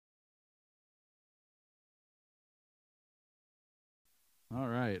All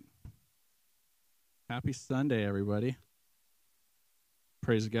right. Happy Sunday, everybody.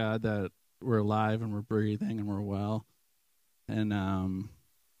 Praise God that we're alive and we're breathing and we're well. And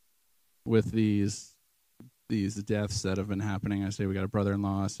with these deaths that have been happening, I say we got a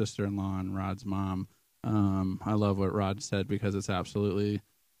brother-in-law, a sister-in-law, and Rod's mom. I love what Rod said because it's absolutely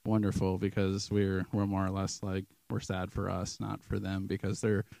wonderful because we're more or less like we're sad for us, not for them, because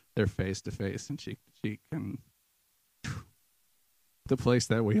they're face to face and cheek to cheek, and the place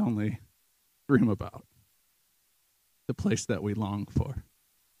that we only dream about, the place that we long for.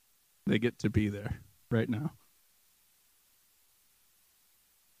 They get to be there right now.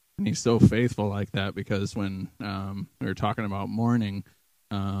 And he's so faithful like that because when we were talking about mourning,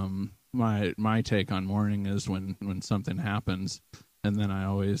 my take on mourning is when something happens, and then I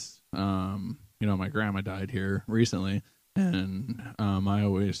always, my grandma died here recently, and I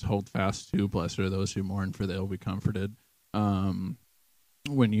always hold fast to, blessed are those who mourn, for they will be comforted.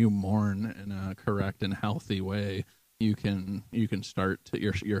 When you mourn in a correct and healthy way, you can start to,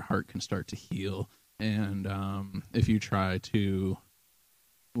 your heart can start to heal. And if you try to,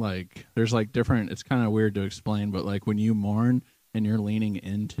 there's different, it's kind of weird to explain, but when you mourn and you're leaning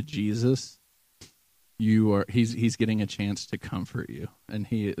into Jesus, he's getting a chance to comfort you, and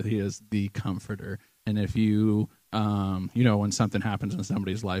he is the comforter. And if you when something happens in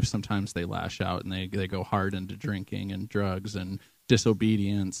somebody's life, sometimes they lash out and they go hard into drinking and drugs and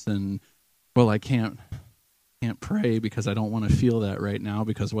disobedience, and I can't pray because I don't want to feel that right now,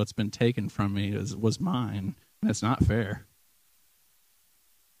 because what's been taken from me was mine, and it's not fair.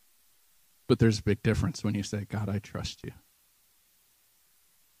 But there's a big difference when you say, God, I trust you.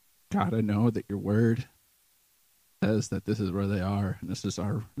 God, I know that your word says that this is where they are, and this is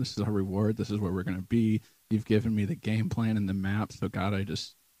our reward. This is where we're going to be. You've given me the game plan and the map. So God, I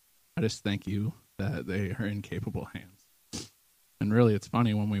just thank you that they are in capable hands. And really, it's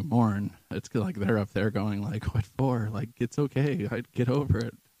funny when we mourn. It's like they're up there going, what for? It's okay. I get over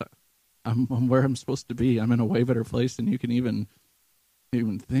it. I'm where I'm supposed to be. I'm in a way better place than you can even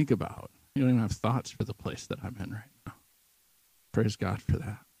think about. You don't even have thoughts for the place that I'm in right now. Praise God for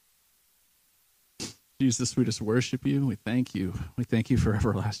that. Jesus, we just worship you. We thank you. We thank you for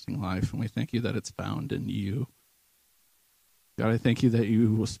everlasting life, and we thank you that it's found in you. God, I thank you that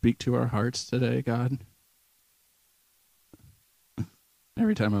you will speak to our hearts today, God.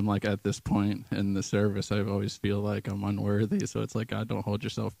 Every time I'm at this point in the service, I always feel like I'm unworthy. So it's God, don't hold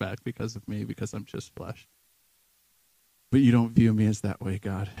yourself back because of me, because I'm just flesh. But you don't view me as that way,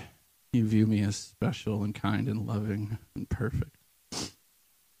 God. You view me as special and kind and loving and perfect.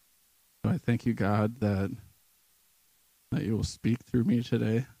 So I thank you, God, that you will speak through me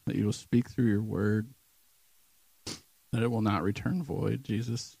today, that you will speak through your word, that it will not return void,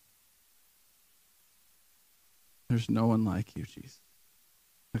 Jesus. There's no one like you, Jesus.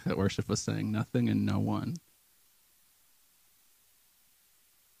 Like that worship was saying, nothing and no one.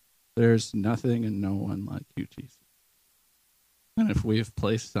 There's nothing and no one like you, Jesus. And if we have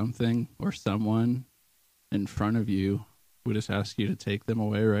placed something or someone in front of you, we just ask you to take them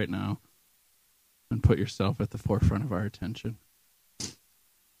away right now and put yourself at the forefront of our attention.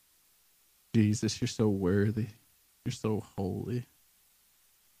 Jesus, you're so worthy. You're so holy.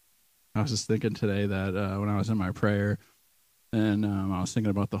 I was just thinking today that when I was in my prayer, and I was thinking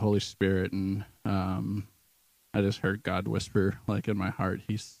about the Holy Spirit, and I just heard God whisper, in my heart,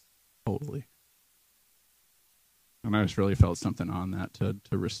 he's holy. And I just really felt something on that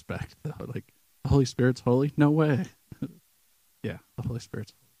to respect. The Holy Spirit's holy? No way. Yeah, the Holy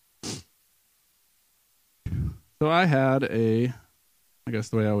Spirit's holy. So I had I guess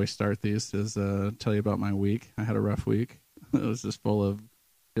the way I always start these is tell you about my week. I had a rough week. It was just full of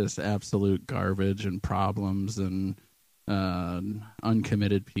just absolute garbage and problems and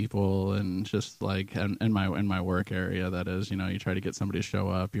uncommitted people, and just in my work area, that is, you try to get somebody to show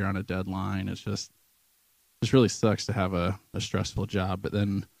up, you're on a deadline. It's just really sucks to have a stressful job. But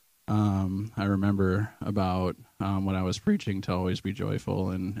then I remember about when I was preaching to always be joyful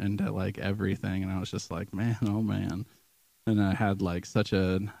and to everything, and I was just man, oh man. And I had such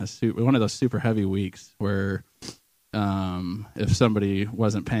one of those super heavy weeks where if somebody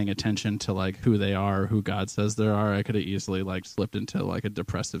wasn't paying attention to who they are, who God says they are, I could have easily slipped into a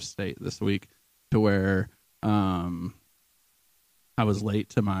depressive state this week, to where I was late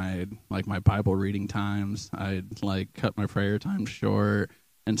to my Bible reading times. I'd cut my prayer time short.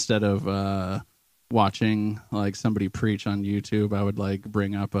 Instead of watching somebody preach on YouTube, I would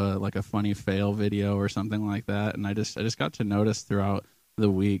bring up a funny fail video or something like that. And I just got to notice throughout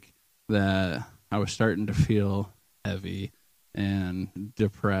the week that I was starting to feel heavy and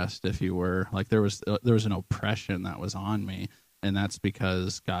depressed, if you were. There was an oppression that was on me, And that's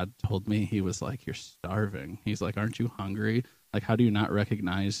because God told me, he was like, you're starving. He's like, aren't you hungry? Like, how do you not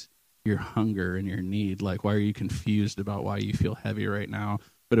recognize your hunger and your need? Like, why are you confused about why you feel heavy right now?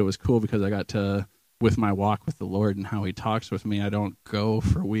 But it was cool because I got to, with my walk with the Lord and how he talks with me, I don't go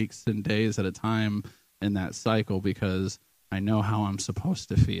for weeks and days at a time in that cycle because I know how I'm supposed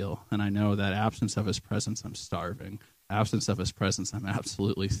to feel. And I know that absence of his presence, I'm starving. Absence of his presence, I'm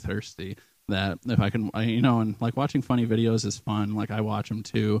absolutely thirsty. That if I can, and like watching funny videos is fun. Like I watch them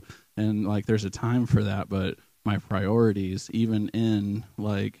too. And like there's a time for that. But my priorities, even in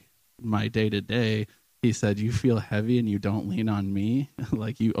like my day to day, he said, you feel heavy and you don't lean on me.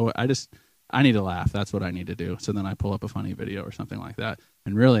 Like I need to laugh. That's what I need to do. So then I pull up a funny video or something like that.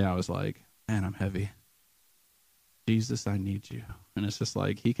 And really I was like, man, I'm heavy. Jesus, I need you. And it's just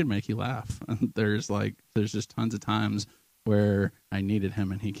like, he can make you laugh. And there's just tons of times where I needed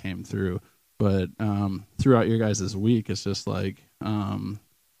him and he came through. But throughout your guys' week, it's just like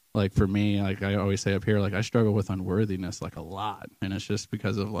for me, like I always say up here, like I struggle with unworthiness like a lot. And it's just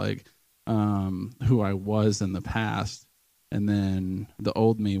because of like who I was in the past. And then the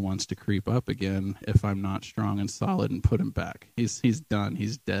old me wants to creep up again if I'm not strong and solid and put him back. He's done.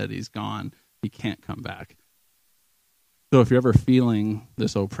 He's dead. He's gone. He can't come back. So if you're ever feeling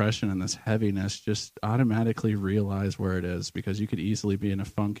this oppression and this heaviness, just automatically realize where it is, because you could easily be in a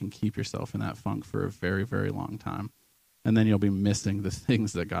funk and keep yourself in that funk for a very, very long time. And then you'll be missing the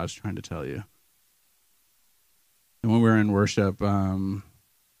things that God's trying to tell you. And when we were in worship, when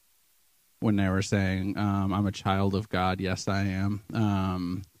they were saying, I'm a child of God, yes, I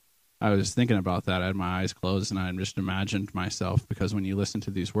am. I was thinking about that. I had my eyes closed and I just imagined myself, because when you listen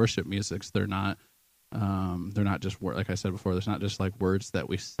to these worship musics, they're not just, like I said before, there's not just like words that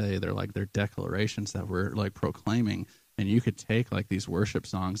we say. They're declarations that we're like proclaiming. And you could take like these worship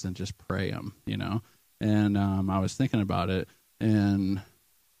songs and just pray them, And I was thinking about it, and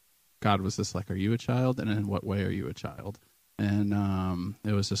God was just like, are you a child? And in what way are you a child? And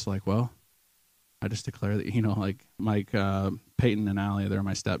it was just like, well, I just declare that, like Mike, Peyton and Allie, they're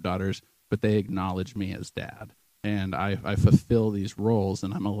my stepdaughters, but they acknowledge me as dad. And I fulfill these roles,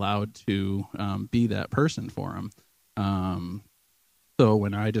 and I'm allowed to be that person for them. So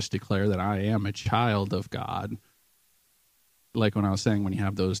when I just declare that I am a child of God, like when I was saying, when you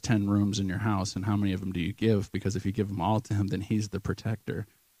have those 10 rooms in your house, and how many of them do you give? Because if you give them all to him, then he's the protector.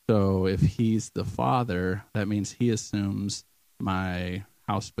 So if he's the father, that means he assumes my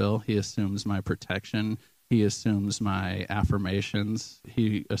house bill. He assumes my protection. He assumes my affirmations.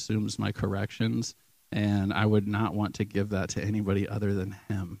 He assumes my corrections. And I would not want to give that to anybody other than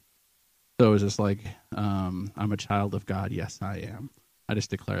him. So it was just like, I'm a child of God. Yes, I am. I just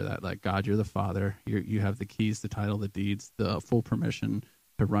declare that, like, God, you're the Father. You have the keys, the title, the deeds, the full permission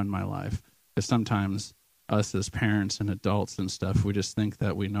to run my life. Because sometimes us as parents and adults and stuff, we just think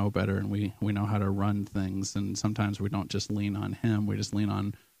that we know better and we know how to run things. And sometimes we don't just lean on him. We just lean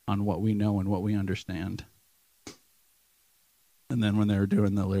on what we know and what we understand. And then when they were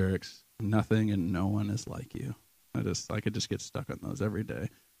doing the lyrics, nothing and no one is like you. I could just get stuck on those every day.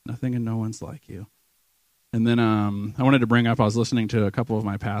 Nothing and no one's like you. And then I wanted to bring up, I was listening to a couple of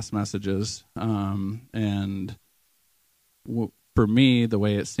my past messages, and for me, the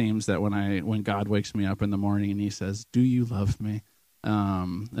way it seems that when God wakes me up in the morning and he says, do you love me?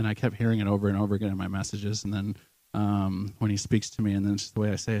 And I kept hearing it over and over again in my messages. And then when he speaks to me, and then just the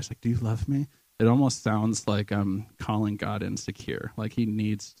way I say it, it's like, do you love me? It almost sounds like I'm calling God insecure. Like he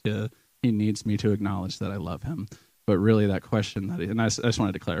needs me to acknowledge that I love him. But really that question, and I just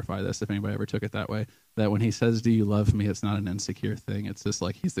wanted to clarify this, if anybody ever took it that way, that when he says, do you love me, it's not an insecure thing. It's just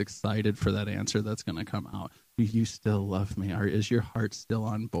like he's excited for that answer that's going to come out. Do you still love me? Or is your heart still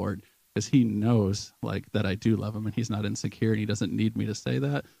on board? Because he knows like that I do love him, and he's not insecure, and he doesn't need me to say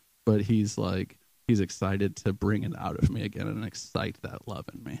that. But he's excited to bring it out of me again and excite that love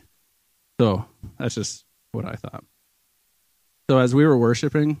in me. So that's just what I thought. So as we were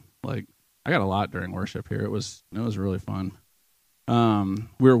worshiping, like, I got a lot during worship here. It was really fun.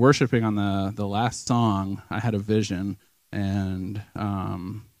 We were worshiping on the last song. I had a vision, and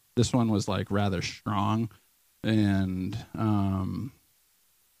this one was like rather strong. And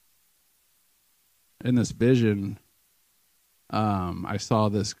in this vision, I saw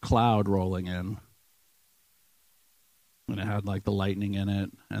this cloud rolling in, and it had like the lightning in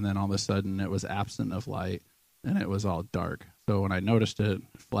it. And then all of a sudden, it was absent of light, and it was all dark. So when I noticed it,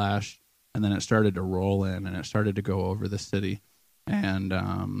 it flashed. And then it started to roll in, and it started to go over the city. And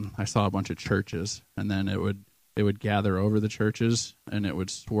I saw a bunch of churches, and then it would gather over the churches, and it would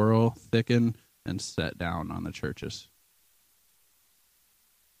swirl, thicken, and set down on the churches.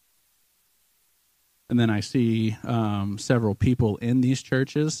 And then I see several people in these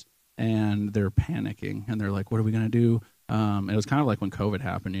churches, and they're panicking, and they're like, what are we going to do? It was kind of like when COVID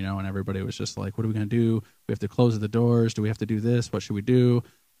happened, and everybody was just like, what are we going to do? We have to close the doors. Do we have to do this? What should we do?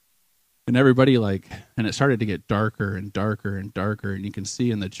 And everybody and it started to get darker and darker and darker. And you can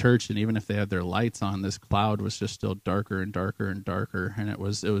see in the church, and even if they had their lights on, this cloud was just still darker and darker and darker. And it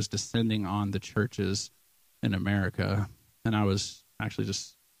was descending on the churches in America. And I was actually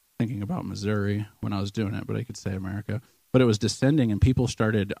just thinking about Missouri when I was doing it, but I could say America. But it was descending, and people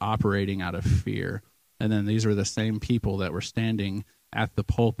started operating out of fear. And then these were the same people that were standing at the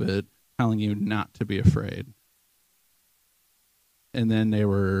pulpit telling you not to be afraid. And then they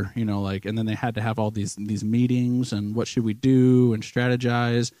were, and then they had to have all these meetings and what should we do and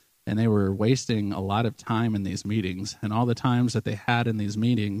strategize. And they were wasting a lot of time in these meetings. And all the times that they had in these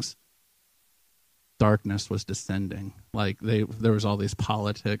meetings, darkness was descending. There was all these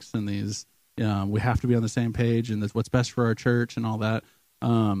politics and these, we have to be on the same page and that's what's best for our church and all that.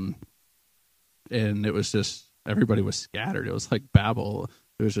 And it was just, everybody was scattered. It was like Babel.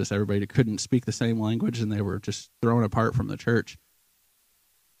 It was just everybody couldn't speak the same language, and they were just thrown apart from the church.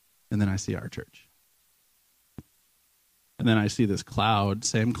 And then I see our church. And then I see this cloud,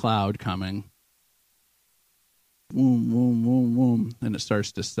 same cloud coming. Boom, boom, boom, boom. And it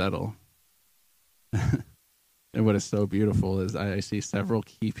starts to settle. And what is so beautiful is I see several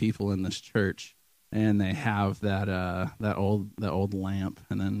key people in this church, and they have that old lamp.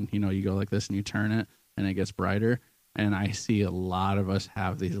 And then, you go like this and you turn it and it gets brighter. And I see a lot of us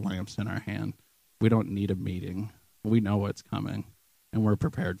have these lamps in our hand. We don't need a meeting. We know what's coming. And we're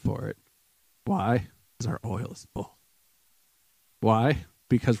prepared for it. Why? Because our oil is full. Why?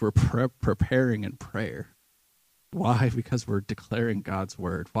 Because we're preparing in prayer. Why? Because we're declaring God's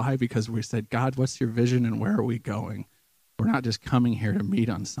word. Why? Because we said, God, what's your vision and where are we going? We're not just coming here to meet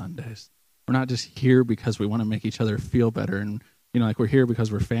on Sundays. We're not just here because we want to make each other feel better. And, we're here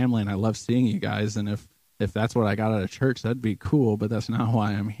because we're family and I love seeing you guys. And if that's what I got out of church, that'd be cool. But that's not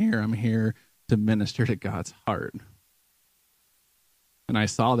why I'm here. I'm here to minister to God's heart. And I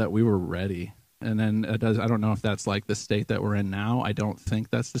saw that we were ready. And then I don't know if that's like the state that we're in now. I don't think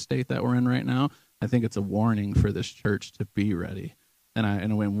that's the state that we're in right now. I think it's a warning for this church to be ready.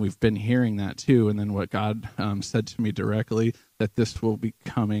 And when we've been hearing that too, and then what God said to me directly, that this will be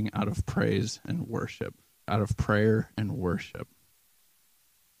coming out of praise and worship, out of prayer and worship.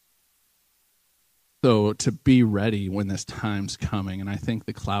 So to be ready when this time's coming, and I think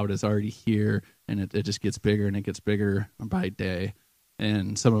the cloud is already here, and it just gets bigger and it gets bigger by day.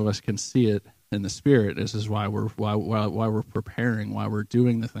 And some of us can see it in the spirit. This is why we're preparing, why we're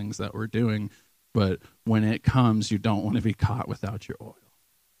doing the things that we're doing. But when it comes, you don't want to be caught without your oil.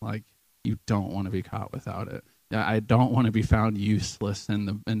 You don't want to be caught without it. I don't want to be found useless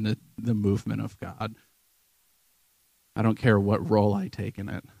in the movement of God. I don't care what role I take in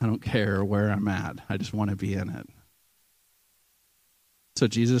it. I don't care where I'm at. I just want to be in it. So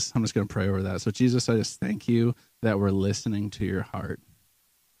Jesus, I'm just going to pray over that. So Jesus, I just thank you that we're listening to your heart.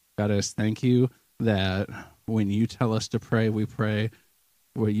 God, I just thank you that when you tell us to pray, we pray.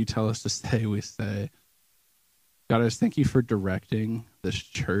 When you tell us to stay, we stay. God, I just thank you for directing this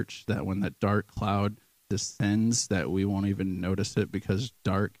church, that when that dark cloud descends, that we won't even notice it because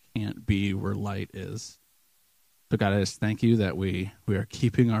dark can't be where light is. So God, I just thank you that we are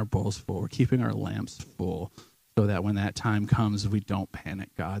keeping our bowls full. We're keeping our lamps full so that when that time comes, we don't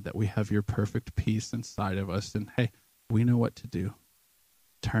panic, God, that we have your perfect peace inside of us. And hey, we know what to do.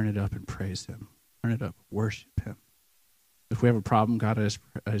 Turn it up and praise him. Turn it up, worship him. If we have a problem, God,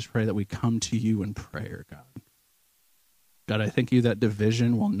 I just pray that we come to you in prayer, God. God, I thank you that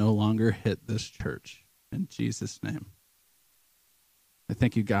division will no longer hit this church. In Jesus' name. I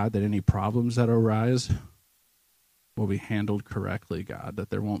thank you, God, that any problems that arise will be handled correctly, God, that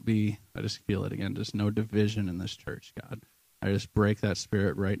there won't be, I just feel it again, just no division in this church, God. I just break that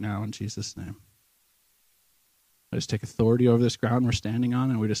spirit right now in Jesus' name. I just take authority over this ground we're standing on,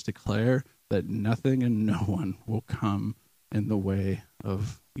 and we just declare that nothing and no one will come in the way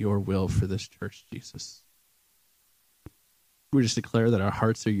of your will for this church, Jesus. We just declare that our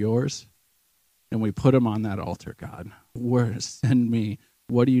hearts are yours, and we put them on that altar, God. Send me.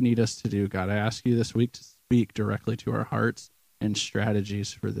 What do you need us to do, God? I ask you this week to speak directly to our hearts and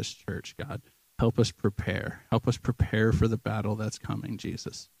strategies for this church, God. Help us prepare. Help us prepare for the battle that's coming,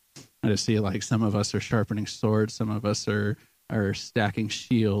 Jesus. I just see like some of us are sharpening swords, some of us are stacking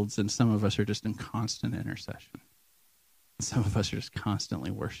shields, and some of us are just in constant intercession. Some of us are just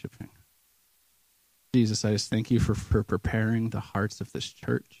constantly worshiping. Jesus, I just thank you for preparing the hearts of this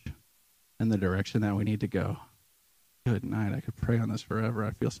church and the direction that we need to go. Good night. I could pray on this forever.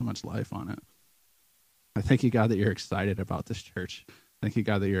 I feel so much life on it. I thank you, God, that you're excited about this church. Thank you,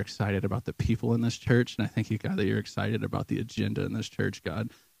 God, that you're excited about the people in this church. And I thank you, God, that you're excited about the agenda in this church, God.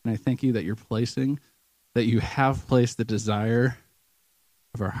 And I thank you that that you have placed the desire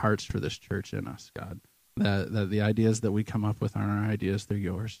of our hearts for this church in us, God. That the ideas that we come up with aren't our ideas, they're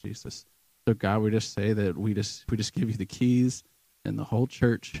yours, Jesus. So, God, we just say that we just give you the keys and the whole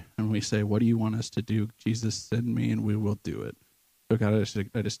church, and we say, what do you want us to do? Jesus, send me, and we will do it. So, God,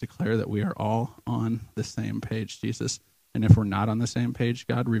 I just declare that we are all on the same page, Jesus. And if we're not on the same page,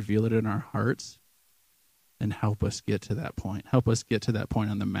 God, reveal it in our hearts and help us get to that point. Help us get to that point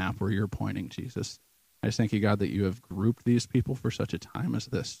on the map where you're pointing, Jesus. I just thank you, God, that you have grouped these people for such a time as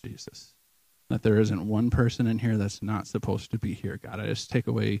this, Jesus. That there isn't one person in here that's not supposed to be here, God. I just take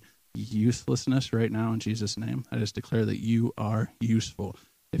away uselessness right now in Jesus' name. I just declare that you are useful.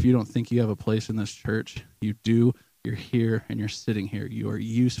 If you don't think you have a place in this church, you do. You're here and you're sitting here. You are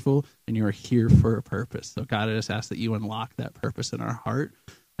useful and you are here for a purpose. So, God, I just ask that you unlock that purpose in our heart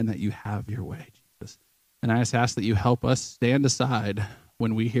and that you have your way, Jesus. And I just ask that you help us stand aside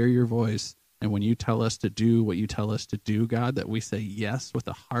when we hear your voice and when you tell us to do what you tell us to do, God, that we say yes with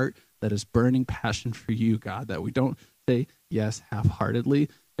a heart that is burning passion for you, God, that we don't say yes half-heartedly,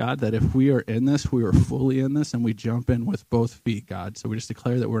 God, that if we are in this, we are fully in this, and we jump in with both feet, God. So we just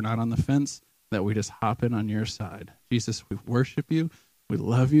declare that we're not on the fence, that we just hop in on your side. Jesus, we worship you. We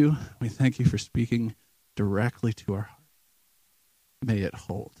love you. We thank you for speaking directly to our heart. May it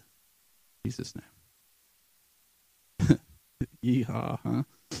hold. In Jesus' name. Yeehaw, huh?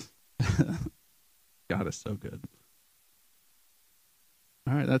 God is so good.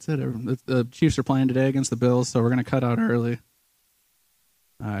 All right, that's it. The Chiefs are playing today against the Bills, so we're going to cut out early.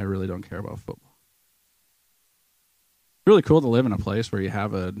 I really don't care about football. It's really cool to live in a place where you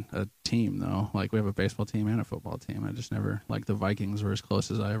have a team, though. Like, we have a baseball team and a football team. I just never, like, the Vikings were as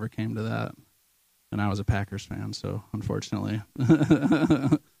close as I ever came to that. And I was a Packers fan, so unfortunately.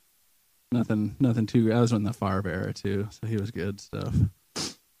 nothing too, I was in the Favre era, too, so he was good stuff.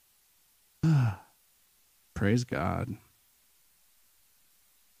 Praise God.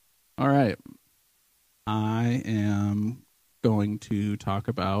 All right. I am going to talk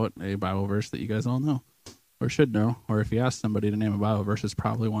about a Bible verse that you guys all know, or should know, or if you ask somebody to name a Bible verse, it's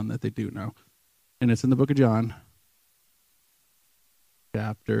probably one that they do know. And it's in the book of John,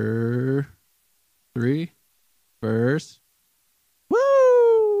 chapter 3, verse.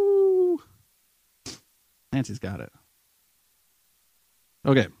 Woo! Nancy's got it.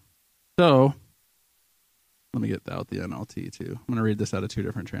 Okay, so let me get out the NLT too. I'm going to read this out of two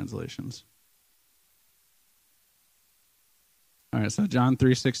different translations. All right, so John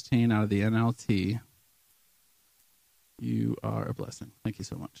 3:16 out of the NLT. You are a blessing. Thank you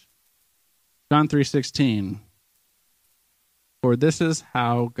so much. John 3:16. For this is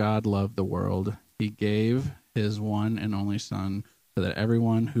how God loved the world. He gave his one and only Son, so that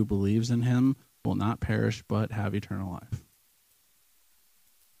everyone who believes in him will not perish but have eternal life.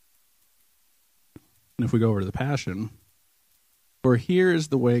 And if we go over to the Passion, for here is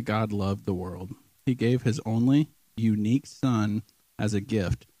the way God loved the world. He gave his only unique Son as a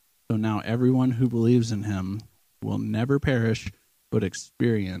gift, so now everyone who believes in him will never perish but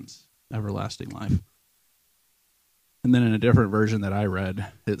experience everlasting life. And then in a different version that I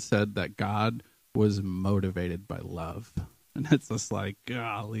read, it said that God was motivated by love. And it's just like,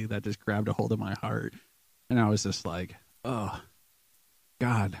 golly, that just grabbed a hold of my heart. And I was just like, oh,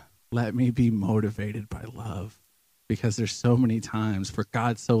 God, let me be motivated by love. Because there's so many times, for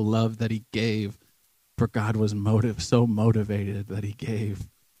God so loved that he gave, for God was so motivated that he gave.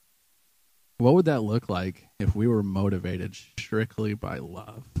 What would that look like if we were motivated strictly by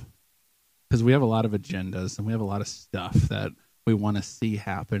love? Because we have a lot of agendas and we have a lot of stuff that we want to see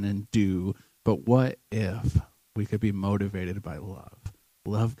happen and do. But what if we could be motivated by love?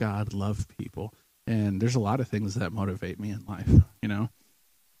 Love God, love people. And there's a lot of things that motivate me in life, you know?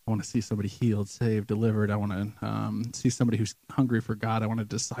 I want to see somebody healed, saved, delivered. I want to see somebody who's hungry for God. I want to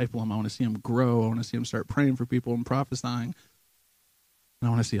disciple them. I want to see them grow. I want to see them start praying for people and prophesying. And I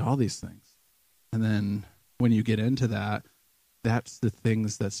want to see all these things. And then when you get into that, that's the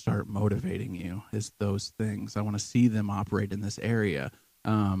things that start motivating you, is those things. I want to see them operate in this area.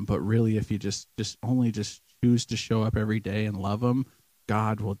 But really, if you just choose to show up every day and love them,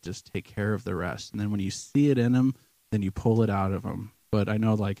 God will just take care of the rest. And then when you see it in them, then you pull it out of them. But I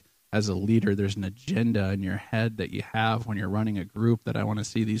know, like, as a leader, there's an agenda in your head that you have when you're running a group, that I want to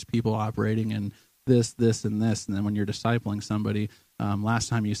see these people operating in this, and this. And then when you're discipling somebody, last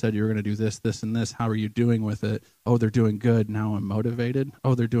time you said you were going to do this, and this. How are you doing with it? Oh, they're doing good. Now I'm motivated.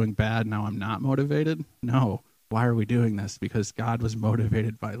 Oh, they're doing bad. Now I'm not motivated. No. Why are we doing this? Because God was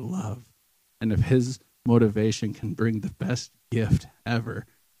motivated by love. And if his motivation can bring the best gift ever.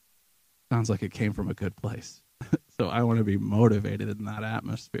 Sounds like it came from a good place. So I want to be motivated in that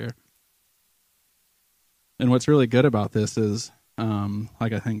atmosphere. And what's really good about this is,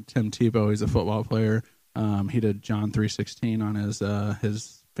 like I think Tim Tebow, he's a football player. He did John 3:16 on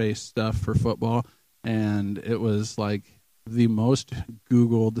his face stuff for football, and it was like the most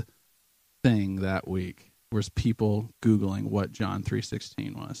Googled thing that week was people Googling what John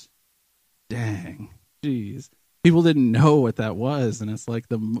 3:16 was. Dang, jeez, people didn't know what that was, and it's like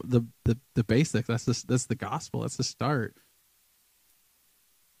the basic. That's the gospel. That's the start.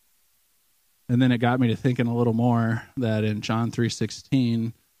 And then it got me to thinking a little more that in John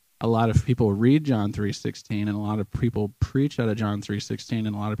 3:16, a lot of people read John 3:16, and a lot of people preach out of John 3:16,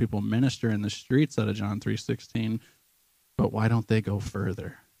 and a lot of people minister in the streets out of John 3:16. But why don't they go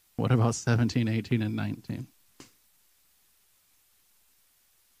further? What about 17, 18, and 19?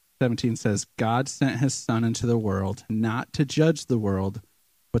 17 says, God sent his Son into the world, not to judge the world,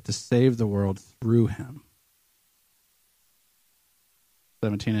 but to save the world through him.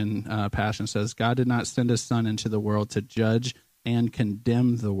 17 in Passion says, God did not send his Son into the world to judge and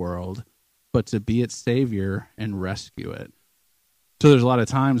condemn the world, but to be its savior and rescue it. So there's a lot of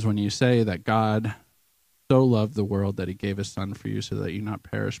times when you say that God so loved the world that he gave his Son for you so that you not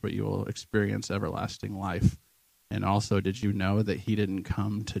perish, but you will experience everlasting life. And also, did you know that he didn't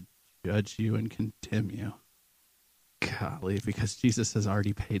come to judge you and condemn you? Golly, because Jesus has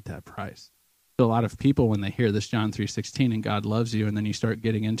already paid that price. So a lot of people, when they hear this John 3:16 and God loves you, and then you start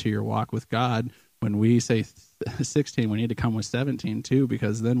getting into your walk with God, when we say 16, we need to come with 17 too,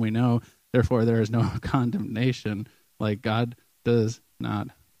 because then we know, therefore there is no condemnation. Like, God does not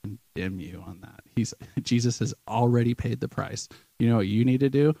condemn you on that. Jesus has already paid the price. You know what you need to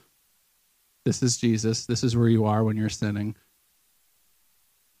do? This is Jesus. This is where you are when you're sinning.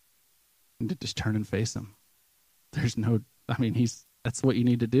 And to just turn and face him. That's what you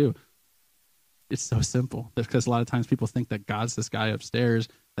need to do. It's so simple, because a lot of times people think that God's this guy upstairs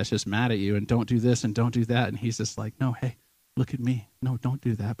that's just mad at you and don't do this and don't do that. And he's just like, no, hey, look at me. No, don't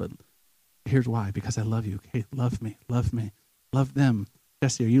do that. But here's why, because I love you. Okay, love me, love them.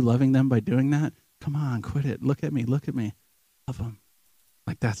 Jesse, are you loving them by doing that? Come on, quit it. Look at me. Love them.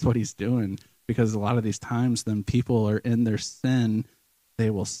 Like, that's what he's doing, because a lot of these times then people are in their sin. They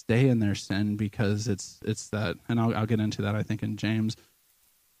will stay in their sin because it's that, and I'll get into that, I think, in James.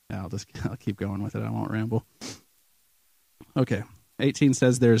 I'll keep going with it. I won't ramble. Okay. 18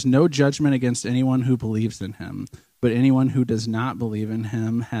 says, there is no judgment against anyone who believes in him, but anyone who does not believe in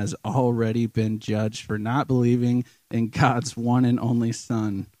him has already been judged for not believing in God's one and only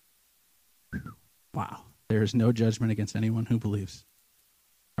Son. Wow. There is no judgment against anyone who believes.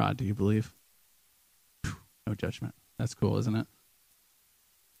 Rod, do you believe? No judgment. That's cool, isn't it?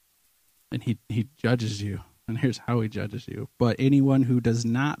 And he judges you. And here's how he judges you. But anyone who does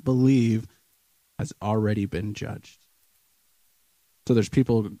not believe has already been judged. So there's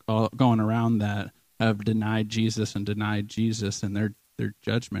people going around that have denied Jesus, and their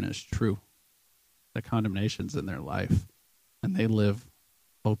judgment is true. The condemnation's in their life. And they live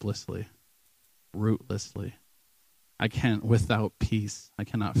hopelessly, rootlessly. Without peace. I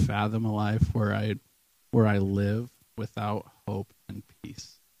cannot fathom a life where I live without hope and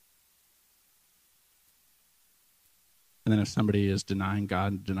peace. And then if somebody is denying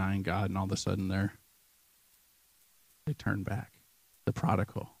God, and all of a sudden they turn back. The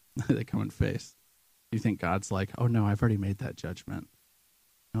prodigal, they come and face. You think God's like, oh no, I've already made that judgment.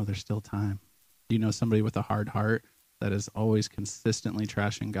 No, there's still time. Do you know somebody with a hard heart that is always consistently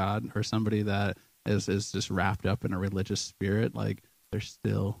trashing God, or somebody that is just wrapped up in a religious spirit? Like, there's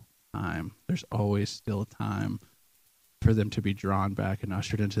still time. There's always still time for them to be drawn back and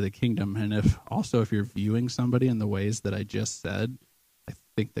ushered into the kingdom. And if you're viewing somebody in the ways that I just said, I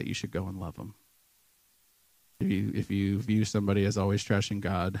think that you should go and love them. If you view somebody as always trashing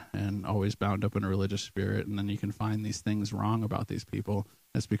God and always bound up in a religious spirit, and then you can find these things wrong about these people,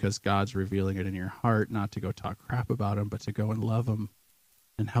 that's because God's revealing it in your heart, not to go talk crap about them, but to go and love them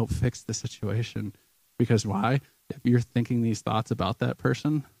and help fix the situation. Because why? If you're thinking these thoughts about that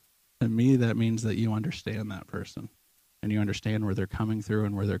person, to me, that means that you understand that person. And you understand where they're coming through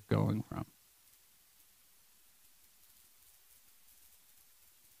and where they're going from.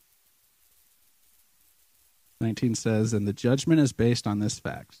 "19 says, and the judgment is based on this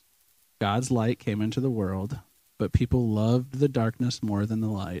fact. God's light came into the world, but people loved the darkness more than the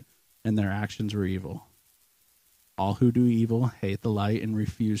light, and their actions were evil. All who do evil hate the light and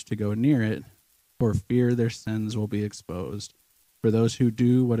refuse to go near it, for fear their sins will be exposed. For those who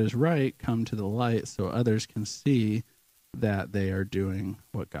do what is right come to the light, so others can see that they are doing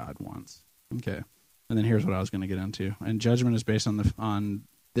what God wants." Okay. And then here's what I was going to get into. And judgment is based on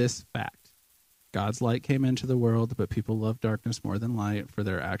this fact. God's light came into the world, but people loved darkness more than light, for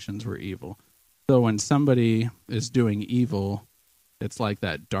their actions were evil. So when somebody is doing evil, it's like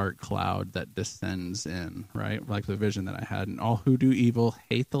that dark cloud that descends in, right? Like the vision that I had. And all who do evil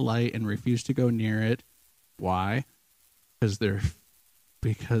hate the light and refuse to go near it. Why?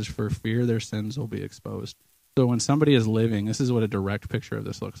 Because for fear their sins will be exposed. So when somebody is living, this is what a direct picture of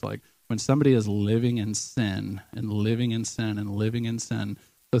this looks like. When somebody is living in sin and living in sin and living in sin.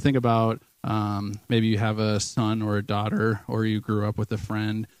 So think about maybe you have a son or a daughter, or you grew up with a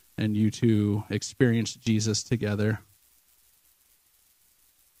friend and you two experienced Jesus together.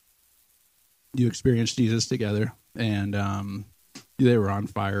 You experienced Jesus together, and they were on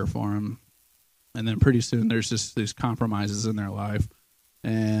fire for him. And then pretty soon there's just these compromises in their life,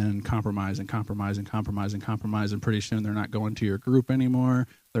 and compromise, and pretty soon they're not going to your group anymore.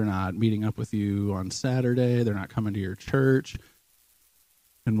 They're not meeting up with you on Saturday. They're not coming to your church.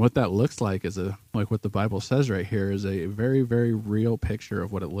 And what that looks like is like what the Bible says right here is a very, very real picture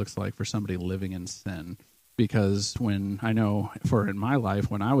of what it looks like for somebody living in sin. Because when I know in my life,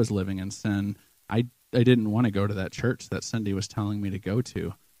 when I was living in sin, I didn't want to go to that church that Cindy was telling me to go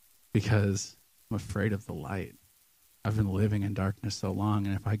to because I'm afraid of the light. I've been living in darkness so long,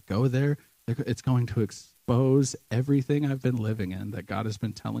 and if I go there, it's going to expose everything I've been living in that God has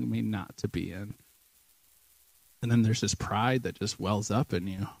been telling me not to be in. And then there's this pride that just wells up in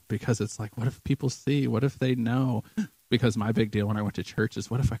you because it's like, what if people see? What if they know? Because my big deal when I went to church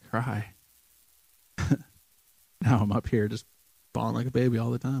is, what if I cry? Now I'm up here just bawling like a baby all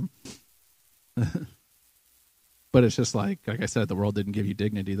the time. But it's just like I said, the world didn't give you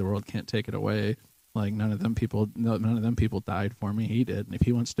dignity. The world can't take it away. Like none of them people died for me. He did. And if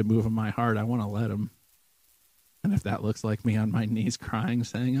he wants to move in my heart, I want to let him. And if that looks like me on my knees crying,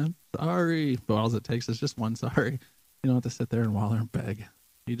 saying, I'm sorry, but all it takes is just one sorry. You don't have to sit there and waller and beg.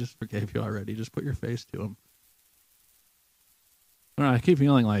 He just forgave you already. Just put your face to him. I keep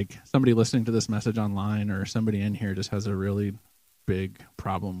feeling like somebody listening to this message online or somebody in here just has a really big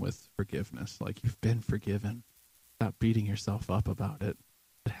problem with forgiveness. Like, you've been forgiven. Stop beating yourself up about it.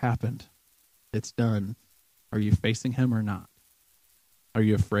 It happened. It's done. Are you facing him or not? Are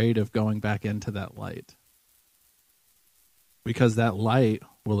you afraid of going back into that light? Because that light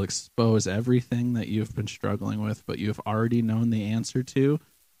will expose everything that you've been struggling with, but you've already known the answer to.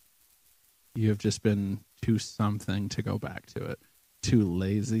 You have just been too something to go back to it. Too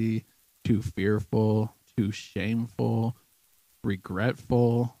lazy, too fearful, too shameful,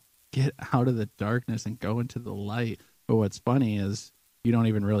 regretful. Get out of the darkness and go into the light. But what's funny is you don't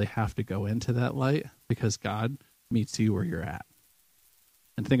even really have to go into that light because God meets you where you're at.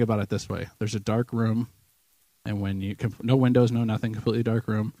 And think about it this way. There's a dark room, and when you no windows, no nothing, completely dark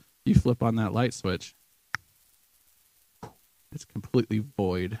room, you flip on that light switch. It's completely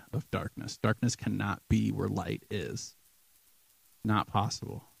void of darkness. Darkness cannot be where light is. Not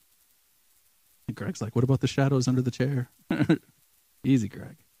possible. And Greg's like, what about the shadows under the chair? Easy,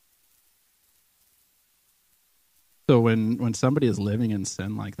 Greg. So when somebody is living in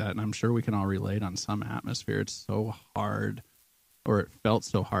sin like that, and I'm sure we can all relate on some atmosphere, it's so hard, or it felt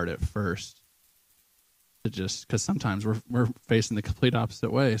so hard at first, to just, because sometimes we're facing the complete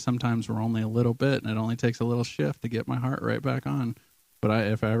opposite way. Sometimes we're only a little bit, and it only takes a little shift to get my heart right back on. But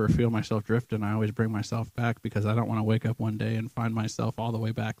if I ever feel myself drifting, I always bring myself back because I don't want to wake up one day and find myself all the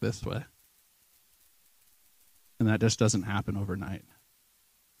way back this way. And that just doesn't happen overnight.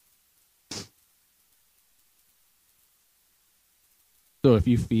 So if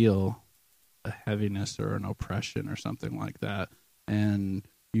you feel a heaviness or an oppression or something like that, and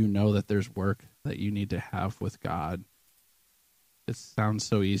you know that there's work that you need to have with God, it sounds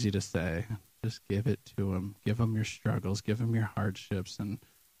so easy to say, just give it to him. Give him your struggles. Give him your hardships, and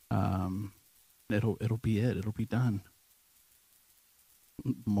it'll be it. It'll be done.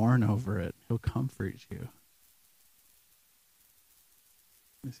 Mourn over it. He'll comfort you.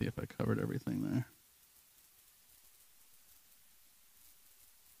 Let me see if I covered everything there.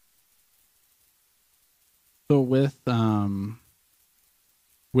 So with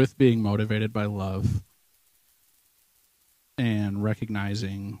being motivated by love and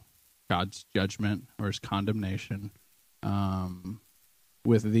recognizing God's judgment or his condemnation,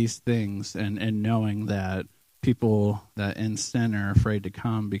 with these things and knowing that people that in sin are afraid to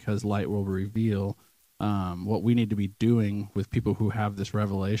come because light will reveal, what we need to be doing with people who have this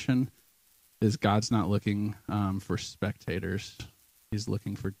revelation is God's not looking for spectators. He's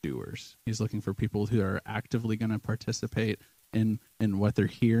looking for doers. He's looking for people who are actively going to participate in what they're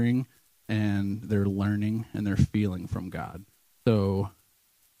hearing and they're learning and they're feeling from God. So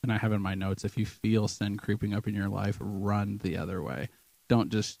And I have in my notes, if you feel sin creeping up in your life, run the other way. Don't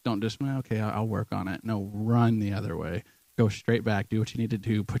just, well, okay, I'll work on it. No, run the other way. Go straight back. Do what you need to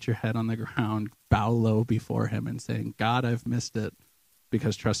do. Put your head on the ground. Bow low before him and saying, God, I've missed it.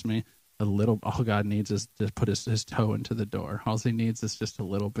 Because trust me, all God needs is to put his toe into the door. All he needs is just a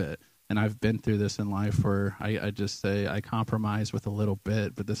little bit. And I've been through this in life where I just say I compromise with a little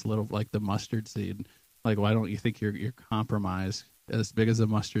bit, but this little, like the mustard seed, like, why don't you think your compromise as big as a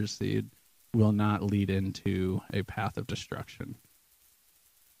mustard seed will not lead into a path of destruction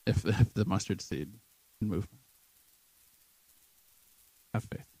if the mustard seed can move? Have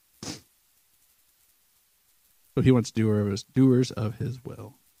faith. So he wants doers of his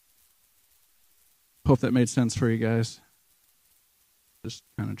will. Hope that made sense for you guys. Just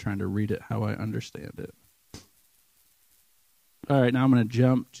kind of trying to read it how I understand it. All right, now I'm going to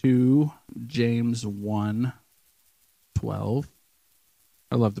jump to James 1:12.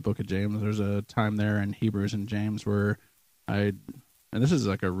 I love the book of James. There's a time there in Hebrews and James where and this is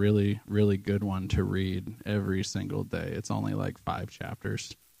like a really, really good one to read every single day. It's only like 5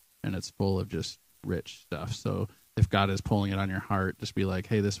 chapters, and it's full of just rich stuff. So if God is pulling it on your heart, just be like,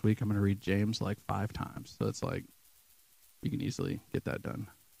 hey, this week I'm going to read James like 5 times. So it's like, you can easily get that done.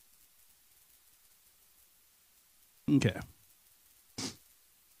 Okay.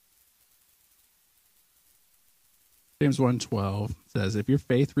 James 1:12 says, if your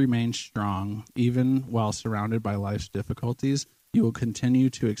faith remains strong, even while surrounded by life's difficulties, you will continue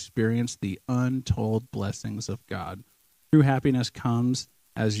to experience the untold blessings of God. True happiness comes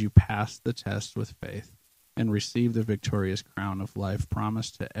as you pass the test with faith and receive the victorious crown of life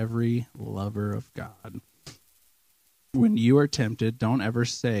promised to every lover of God. When you are tempted, don't ever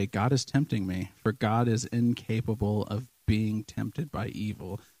say, God is tempting me, for God is incapable of being tempted by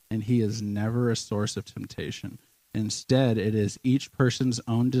evil, and he is never a source of temptation. Instead, it is each person's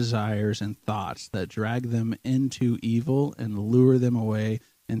own desires and thoughts that drag them into evil and lure them away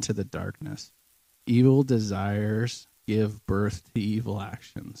into the darkness. Evil desires give birth to evil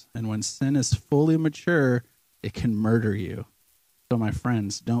actions, and when sin is fully mature, it can murder you. So, my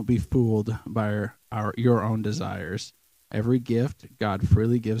friends, don't be fooled by your own desires. Every gift God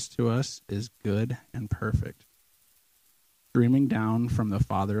freely gives to us is good and perfect, streaming down from the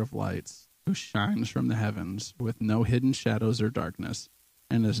Father of lights, who shines from the heavens with no hidden shadows or darkness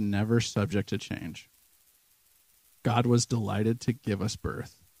and is never subject to change. God was delighted to give us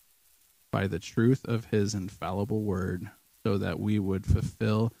birth by the truth of his infallible word so that we would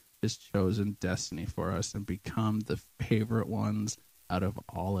fulfill his chosen destiny for us and become the favorite ones out of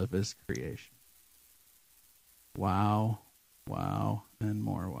all of his creation. Wow, wow, and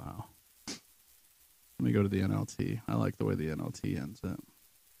more wow. Let me go to the NLT. I like the way the NLT ends it.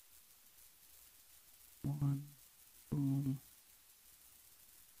 One, boom.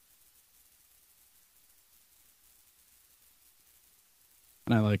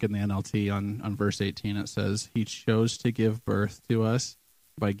 And I like in the NLT on verse 18, it says, he chose to give birth to us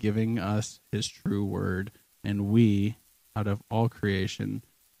by giving us his true word, and we, out of all creation,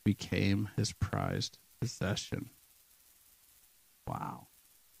 became his prized possession. Wow.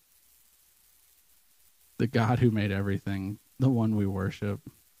 The God who made everything, the one we worship,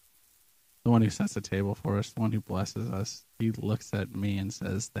 the one who sets the table for us, the one who blesses us, he looks at me and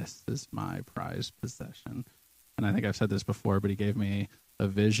says, this is my prized possession. And I think I've said this before, but he gave me a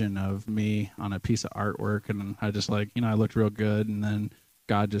vision of me on a piece of artwork, and I just I looked real good, and then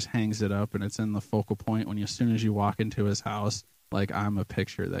God just hangs it up, and it's in the focal point when as soon as you walk into his house, like I'm a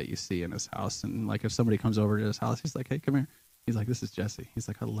picture that you see in his house. And like if somebody comes over to his house, he's like, hey, come here. He's like, this is Jesse. He's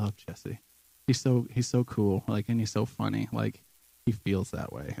like, I love Jesse. He's so cool, like, and he's so funny, like. He feels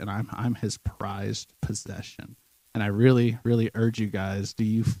that way, and I'm his prized possession. And I really, really urge you guys, do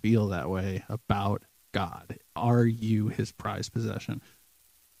you feel that way about God? Are you his prized possession?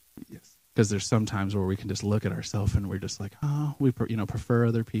 Yes. Because there's some times where we can just look at ourselves and we're just like, oh, we prefer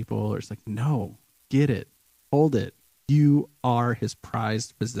other people, or it's like, no, get it, hold it. You are his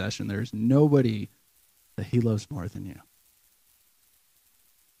prized possession. There's nobody that he loves more than you.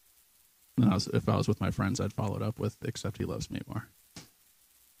 And if I was with my friends, I'd follow it up with, except he loves me more.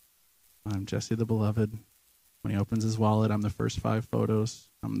 I'm Jesse the Beloved. When he opens his wallet, I'm the first 5 photos.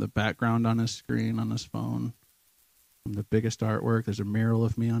 I'm the background on his screen, on his phone. I'm the biggest artwork. There's a mural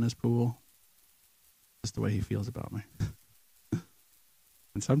of me on his pool. Just the way he feels about me.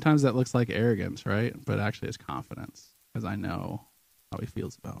 And sometimes that looks like arrogance, right? But actually it's confidence, because I know how he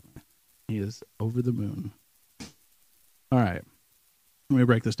feels about me. He is over the moon. All right. Let me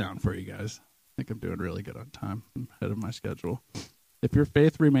break this down for you guys. I think I'm doing really good on time. I'm ahead of my schedule. If your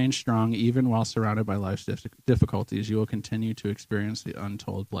faith remains strong, even while surrounded by life's difficulties, you will continue to experience the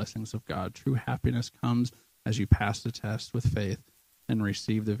untold blessings of God. True happiness comes as you pass the test with faith and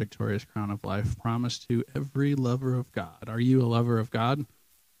receive the victorious crown of life promised to every lover of God. Are you a lover of God?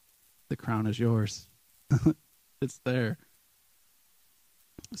 The crown is yours. It's there.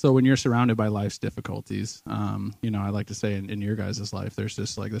 So when you're surrounded by life's difficulties, I like to say in your guys' life, there's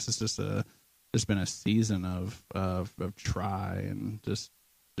just like, this is just there's been a season of try and just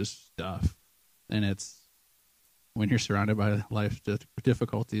stuff. And it's when you're surrounded by life's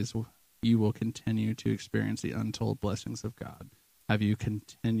difficulties, you will continue to experience the untold blessings of God. Have you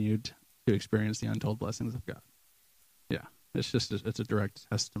continued to experience the untold blessings of God? Yeah, it's a direct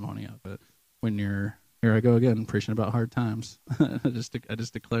testimony of it. When here I go again, preaching about hard times. I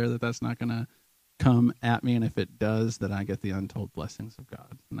just declare that that's not going to come at me, and if it does, that I get the untold blessings of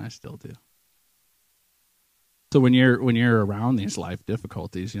God, and I still do. So when you're around these life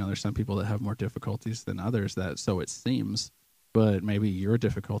difficulties, there's some people that have more difficulties than others. That so it seems, but maybe your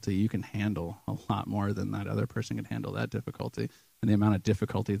difficulty you can handle a lot more than that other person can handle that difficulty, and the amount of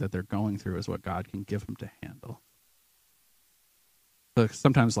difficulty that they're going through is what God can give them to handle. But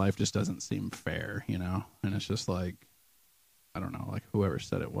sometimes life just doesn't seem fair, and it's just like, I don't know, like whoever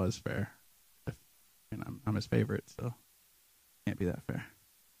said it was fair. I'm his favorite, so can't be that fair.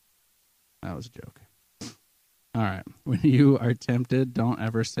 That was a joke. All right. When you are tempted, don't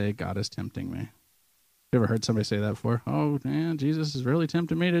ever say, God is tempting me. You ever heard somebody say that before? Oh, man, Jesus is really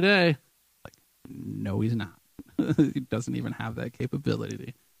tempting me today. Like, no, he's not. He doesn't even have that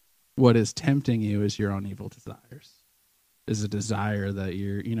capability. What is tempting you is your own evil desires. Is a desire that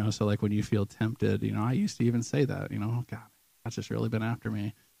you're, so like when you feel tempted, I used to even say that, God, God's just really been after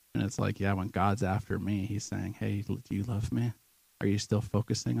me. And it's like, yeah, when God's after me, he's saying, hey, do you love me? Are you still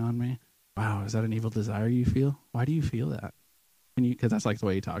focusing on me? Wow, is that an evil desire you feel? Why do you feel that? Because that's like the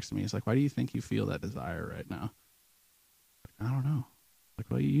way he talks to me. He's like, why do you think you feel that desire right now? I don't know. Like,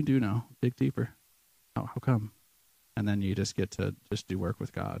 well, you do know. Dig deeper. How come? And then you just get to just do work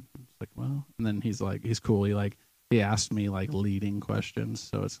with God. It's like, well, and then he's cool. He asked me like leading questions.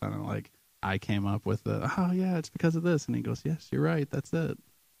 So it's kind of like I came up with it's because of this. And he goes, yes, you're right. That's it.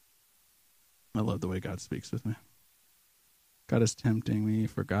 I love the way God speaks with me. God is tempting me,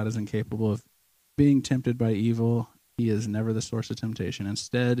 for God is incapable of being tempted by evil. He is never the source of temptation.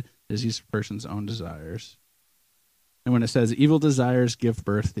 Instead, it is each person's own desires. And when it says evil desires give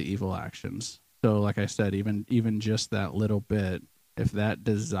birth to evil actions. So like I said, even just that little bit, if that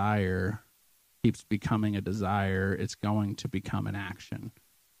desire keeps becoming a desire, it's going to become an action.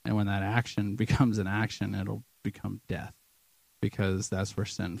 And when that action becomes an action, it'll become death. Because that's where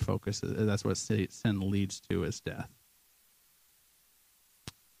sin focuses. That's what sin leads to, is death.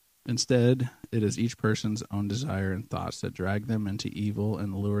 Instead, it is each person's own desire and thoughts that drag them into evil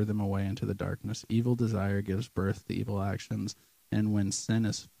and lure them away into the darkness. Evil desire gives birth to evil actions, and when sin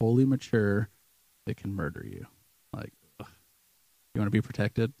is fully mature, it can murder you. Like, ugh. You want to be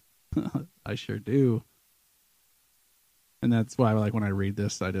protected? I sure do. And that's why, like, when I read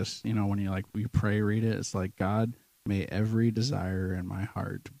this, I just, when you pray, read it, it's like, God, may every desire in my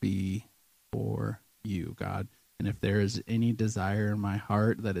heart be for you, God. And if there is any desire in my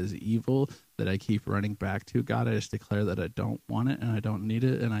heart that is evil that I keep running back to, God, I just declare that I don't want it and I don't need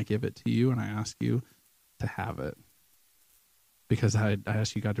it, and I give it to you, and I ask you to have it. Because I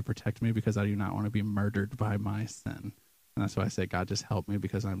ask you, God, to protect me, because I do not want to be murdered by my sin. And that's why I say, God, just help me,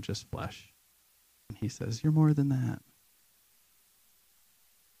 because I'm just flesh. And he says, you're more than that.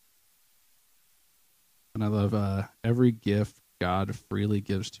 And I love every gift God freely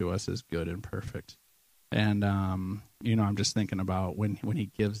gives to us is good and perfect. And, I'm just thinking about when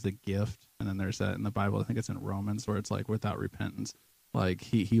he gives the gift, and then there's that in the Bible, I think it's in Romans, where it's like without repentance, like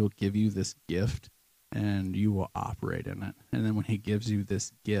he will give you this gift and you will operate in it. And then when he gives you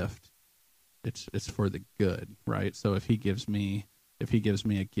this gift, it's for the good, right? So if he gives me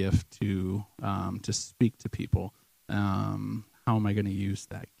a gift to speak to people, how am I going to use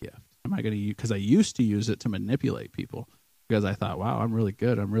that gift? Am I going to use, because I used to use it to manipulate people, because I thought, wow, I'm really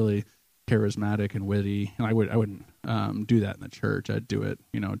good. I'm really charismatic and witty. And I wouldn't do that in the church. I'd do it,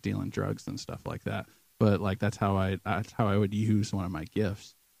 dealing drugs and stuff like that. But like, that's how I would use one of my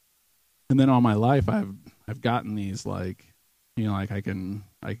gifts. And then all my life, I've gotten these, like,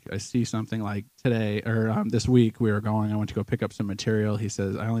 like I see something like today or this week I went to go pick up some material. He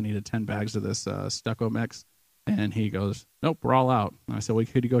says, I only needed 10 bags of this stucco mix. And he goes, nope, we're all out. And I said, well,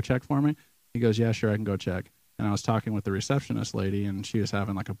 could you go check for me? He goes, yeah, sure, I can go check. And I was talking with the receptionist lady, and she was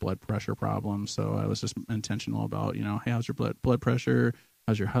having like a blood pressure problem. So I was just intentional about, hey, how's your blood pressure?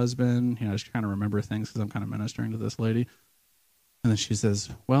 How's your husband? I just kind of remember things because I'm kind of ministering to this lady. And then she says,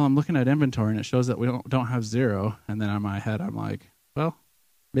 well, I'm looking at inventory and it shows that we don't have 0. And then in my head, I'm like, well,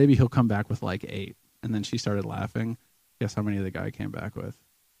 maybe he'll come back with like 8. And then she started laughing. Guess how many the guy came back with?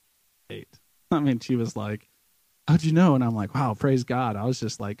 8. I mean, she was like, how'd you know? And I'm like, wow, praise God. I was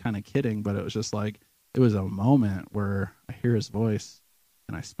just like kind of kidding, but it was just like, it was a moment where I hear his voice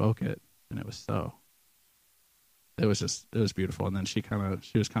and I spoke it, and it was so. It was beautiful. And then she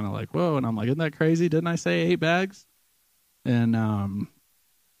was kind of like, whoa. And I'm like, isn't that crazy? Didn't I say 8 bags? And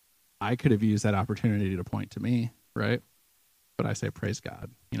I could have used that opportunity to point to me, right? But I say, praise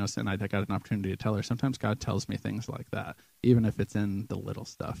God. And I got an opportunity to tell her. Sometimes God tells me things like that, even if it's in the little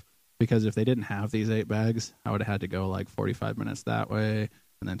stuff. Because if they didn't have these 8 bags, I would have had to go like 45 minutes that way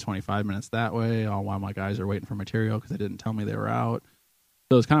and then 25 minutes that way, all while my guys are waiting for material because they didn't tell me they were out.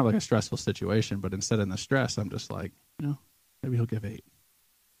 So it was kind of like a stressful situation. But instead of the stress, I'm just like, maybe he'll give 8.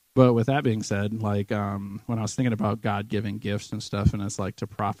 But with that being said, like when I was thinking about God giving gifts and stuff, and it's like to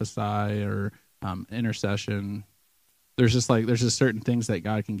prophesy or intercession, there's just certain things that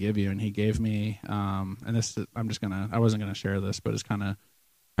God can give you, and He gave me. And this, I wasn't gonna share this, but it's kind of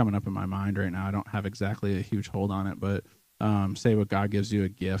coming up in my mind right now. I don't have exactly a huge hold on it, but say what God gives you a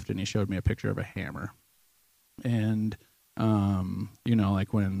gift, and He showed me a picture of a hammer, and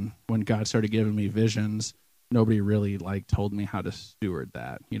like when God started giving me visions. Nobody really like told me how to steward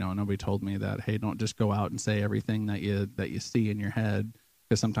that. Nobody told me that, hey, don't just go out and say everything that you see in your head,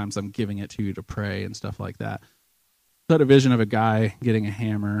 because sometimes I'm giving it to you to pray and stuff like that. So I had a vision of a guy getting a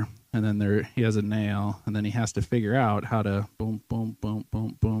hammer, and then he has a nail, and then he has to figure out how to boom, boom, boom,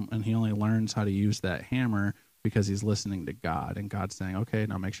 boom, boom, and he only learns how to use that hammer because he's listening to God, and God's saying, okay,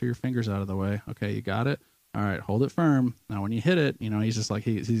 now make sure your finger's out of the way. Okay, you got it? All right, hold it firm. Now when you hit it, he's just like,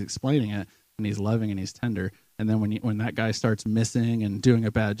 he's explaining it, and he's loving and he's tender. And then when that guy starts missing and doing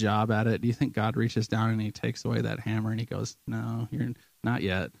a bad job at it, do you think God reaches down and He takes away that hammer and He goes, no, you're not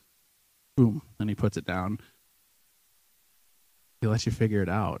yet. Boom. And He puts it down. He lets you figure it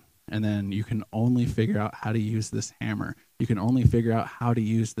out. And then you can only figure out how to use this hammer. You can only figure out how to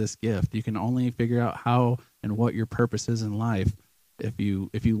use this gift. You can only figure out how and what your purpose is in life if you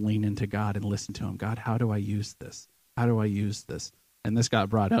lean into God and listen to Him. God, how do I use this? How do I use this? And this got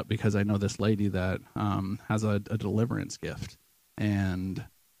brought up because I know this lady that has a deliverance gift, and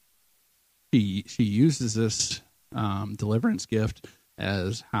she uses this deliverance gift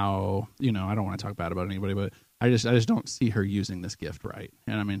as how, I don't want to talk bad about anybody, but I just don't see her using this gift right.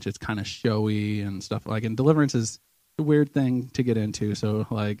 And I mean, it's kind of showy and stuff like. And deliverance is a weird thing to get into. So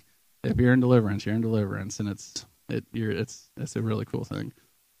like, if you're in deliverance, you're in deliverance, and it's a really cool thing.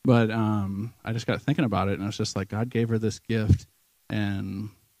 But I just got thinking about it, and it's just like God gave her this gift.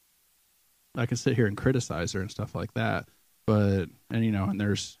 And I can sit here and criticize her and stuff like that, but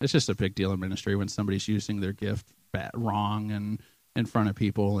it's just a big deal in ministry when somebody's using their gift wrong and in front of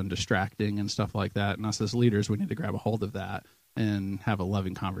people and distracting and stuff like that. And us as leaders, we need to grab a hold of that and have a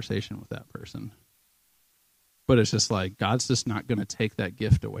loving conversation with that person. But it's just like God's just not going to take that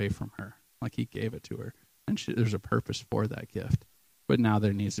gift away from her, like He gave it to her, and there's a purpose for that gift. But now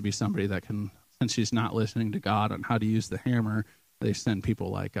there needs to be somebody that can, since she's not listening to God on how to use the hammer. They send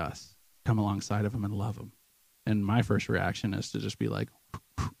people like us, come alongside of them and love them. And my first reaction is to just be like,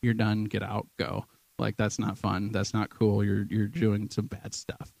 you're done, get out, go. Like, that's not fun. That's not cool. You're doing some bad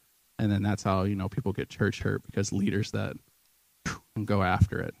stuff. And then that's how, people get church hurt, because leaders that go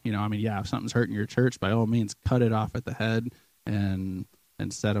after it. If something's hurting your church, by all means, cut it off at the head and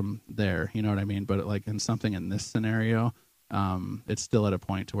set them there. You know what I mean? But like in something in this scenario, it's still at a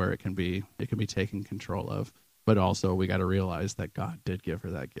point to where it can be taken control of. But also, we got to realize that God did give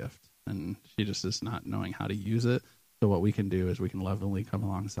her that gift, and she just is not knowing how to use it. So what we can do is we can lovingly come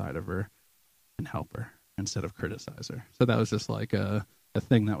alongside of her and help her instead of criticize her. So that was just like a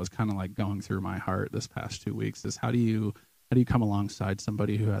thing that was kind of like going through my heart this past 2 weeks, is how do you come alongside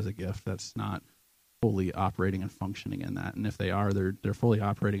somebody who has a gift that's not fully operating and functioning in that? And if they are, they're fully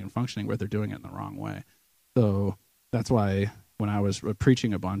operating and functioning, but they're doing it in the wrong way. So that's why when I was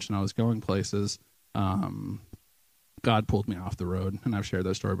preaching a bunch and I was going places, God pulled me off the road. And I've shared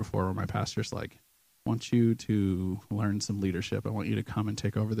that story before, where my pastor's like, I want you to learn some leadership. I want you to come and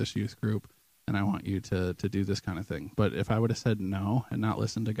take over this youth group, and I want you to do this kind of thing. But if I would have said no and not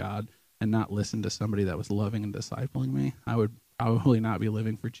listened to God and not listened to somebody that was loving and discipling me, I would probably not be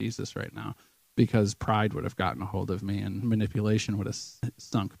living for Jesus right now, because pride would have gotten a hold of me and manipulation would have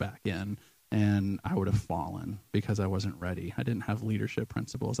sunk back in, and I would have fallen because I wasn't ready. I didn't have leadership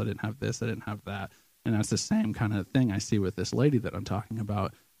principles. I didn't have this. I didn't have that. And that's the same kind of thing I see with this lady that I'm talking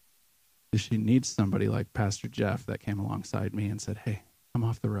about. She needs somebody like Pastor Jeff that came alongside me and said, hey, come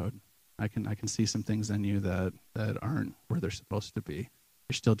off the road. I can see some things in you that aren't where they're supposed to be.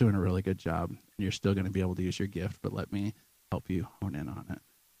 You're still doing a really good job, and you're still going to be able to use your gift, but let me help you hone in on it.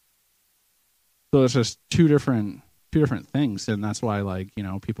 So it's just two different things, and that's why, like,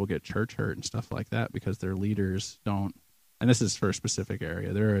 people get church hurt and stuff like that because their leaders don't. And this is for a specific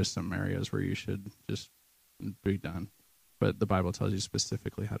area. There are some areas where you should just be done, but the Bible tells you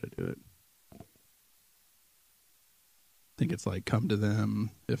specifically how to do it. I think it's like, come to them.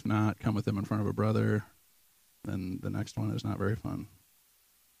 If not, come with them in front of a brother. Then the next one is not very fun.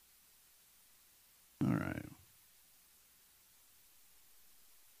 All right.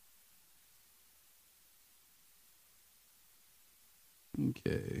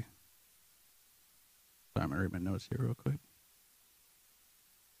 Okay. Sorry, I'm going to read my notes here real quick.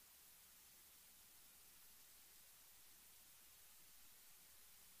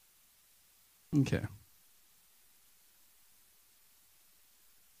 Okay.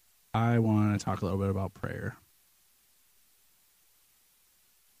 I want to talk a little bit about prayer.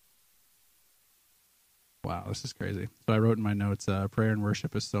 Wow, this is crazy. So I wrote in my notes, prayer and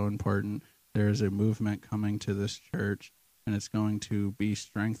worship is so important. There is a movement coming to this church, and it's going to be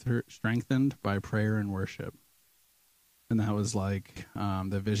strengthened by prayer and worship. And that was like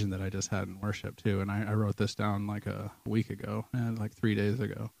the vision that I just had in worship too. And I wrote this down like a week ago, and like 3 days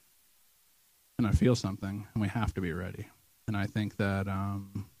ago. And I feel something, and we have to be ready. And I think that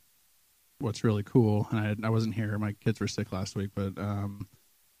what's really cool, and I wasn't here, my kids were sick last week, but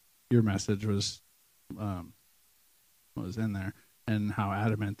your message was in there, and how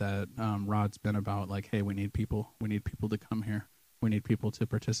adamant that Rod's been about, like, hey, we need people to come here. We need people to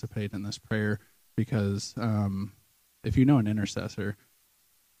participate in this prayer, because if you know an intercessor,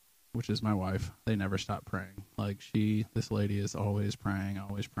 which is my wife, they never stop praying. Like, this lady is always praying,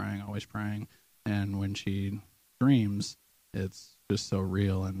 always praying, always praying. And when she dreams, it's just so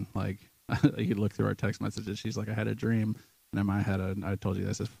real. And like, you look through our text messages, she's like, I had a dream. And in my head, I told you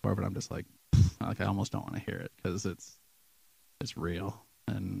this before, but I'm just like I almost don't want to hear it, because it's real.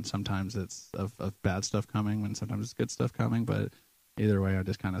 And sometimes it's of bad stuff coming, and sometimes it's good stuff coming. But either way, I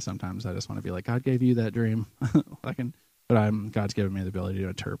just kind of, sometimes I just want to be like, God gave you that dream. God's given me the ability to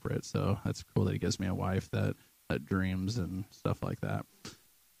interpret. So that's cool that he gives me a wife that dreams and stuff like that.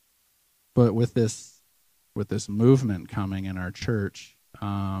 But with this movement coming in our church,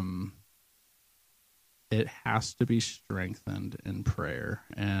 it has to be strengthened in prayer.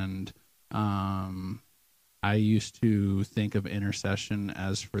 And I used to think of intercession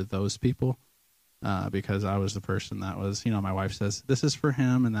as for those people, because I was the person that was, my wife says, this is for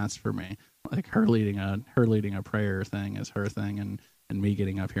him and that's for me. Like, her leading a prayer thing is her thing, and me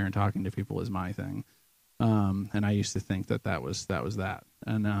getting up here and talking to people is my thing. And I used to think that was that.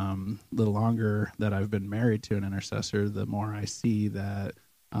 And the longer that I've been married to an intercessor, the more I see that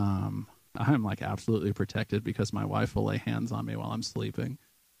I'm like absolutely protected, because my wife will lay hands on me while I'm sleeping.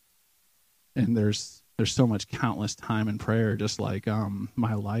 And there's so much countless time in prayer, just like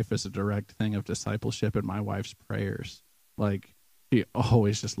my life is a direct thing of discipleship and my wife's prayers. Like, she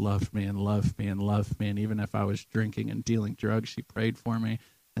always just loved me and loved me and loved me. And even if I was drinking and dealing drugs, she prayed for me.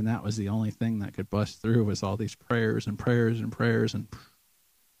 And that was the only thing that could bust through, was all these prayers and prayers and prayers, and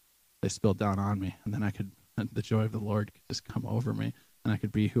they spilled down on me. And then the joy of the Lord could just come over me, and I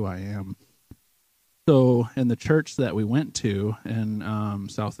could be who I am. So in the church that we went to in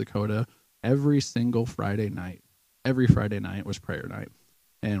South Dakota, every single Friday night was prayer night.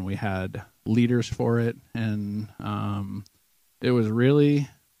 And we had leaders for it. And it was really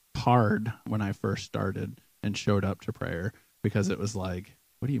hard when I first started and showed up to prayer, because it was like,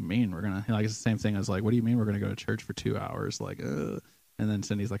 what do you mean we're going to, like, it's the same thing as like, what do you mean we're going to go to church for 2 hours? Like, And then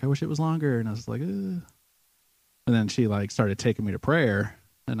Cindy's like, I wish it was longer. And I was like, And then she like started taking me to prayer,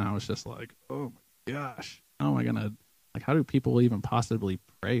 and I was just like, oh my gosh, how am I going to, like, how do people even possibly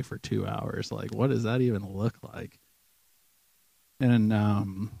pray for 2 hours? Like, what does that even look like? And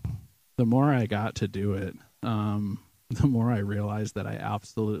the more I got to do it, the more I realized that I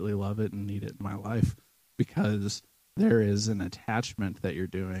absolutely love it and need it in my life, because there is an attachment that you're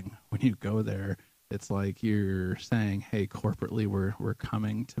doing when you go there. It's like you're saying, hey, corporately, we're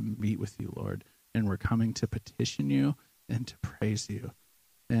coming to meet with you, Lord, and we're coming to petition you and to praise you.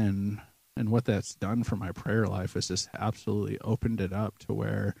 And what that's done for my prayer life is just absolutely opened it up to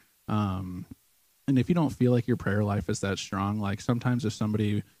where, and if you don't feel like your prayer life is that strong, like sometimes if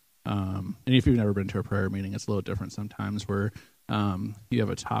somebody, and if you've never been to a prayer meeting, it's a little different sometimes, where you have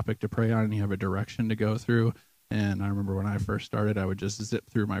a topic to pray on and you have a direction to go through. And I remember when I first started, I would just zip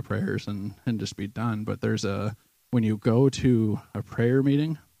through my prayers and just be done. But when you go to a prayer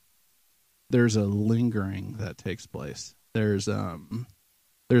meeting, there's a lingering that takes place. There's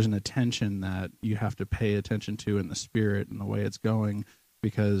there's an attention that you have to pay attention to in the spirit and the way it's going,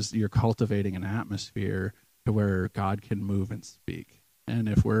 because you're cultivating an atmosphere to where God can move and speak. And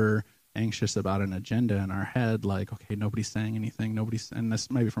if we're anxious about an agenda in our head, like, okay, nobody's saying anything, and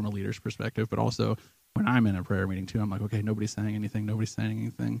this maybe from a leader's perspective, but also when I'm in a prayer meeting too, I'm like, okay, nobody's saying anything.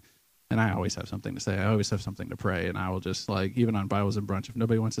 And I always have something to say. I always have something to pray. And I will just, like, even on Bibles and Brunch, if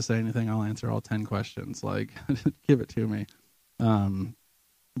nobody wants to say anything, I'll answer all 10 questions. Like, give it to me.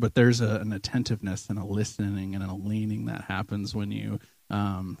 But there's an attentiveness and a listening and a leaning that happens when you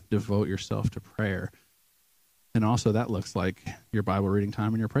devote yourself to prayer. And also that looks like your Bible reading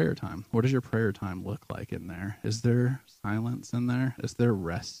time and your prayer time. What does your prayer time look like in there? Is there silence in there? Is there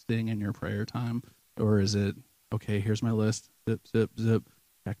resting in your prayer time? Or is it, okay, here's my list, zip, zip, zip,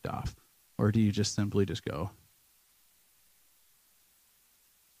 checked off? Or do you just simply just go?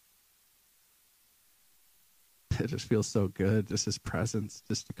 It just feels so good, just his presence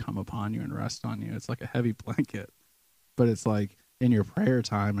just to come upon you and rest on you. It's like a heavy blanket. But it's like in your prayer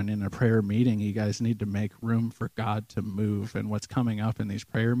time and in a prayer meeting, you guys need to make room for God to move. And what's coming up in these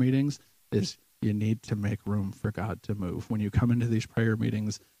prayer meetings is you need to make room for God to move. When you come into these prayer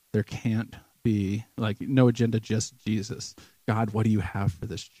meetings, there can't be, like, no agenda, just Jesus. God, what do you have for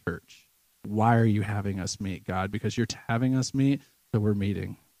this church? Why are you having us meet, God? Because you're having us meet, so we're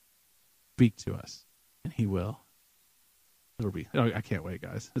meeting. Speak to us, and he will. I can't wait,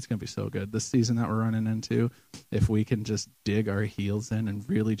 guys. It's going to be so good. This season that we're running into, if we can just dig our heels in and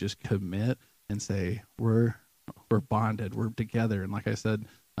really just commit and say, we're bonded, we're together. And like I said,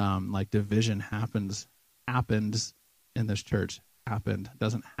 like division happened in this church,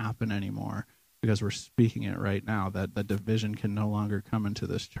 doesn't happen anymore, because we're speaking it right now, that the division can no longer come into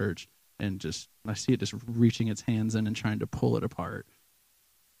this church. And just, I see it just reaching its hands in and trying to pull it apart.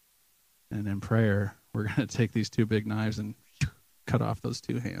 And in prayer, we're going to take these two big knives and cut off those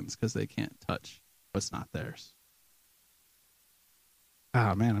two hands, because they can't touch what's not theirs.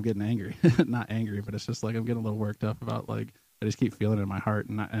 Ah, man, I'm getting angry. Not angry, but it's just like I'm getting a little worked up about, like, I just keep feeling it in my heart.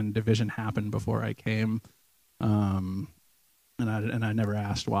 And division happened before I came. And I never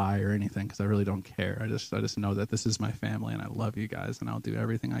asked why or anything, because I really don't care. I just know that this is my family, and I love you guys, and I'll do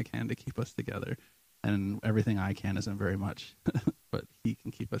everything I can to keep us together. And everything I can isn't very much, but he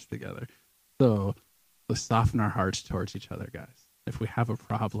can keep us together. So let's soften our hearts towards each other, guys. If we have a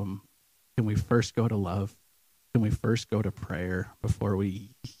problem, can we first go to love? Can we first go to prayer before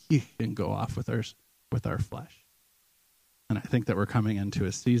we can go off with our flesh? And I think that we're coming into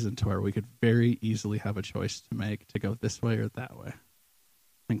a season to where we could very easily have a choice to make, to go this way or that way.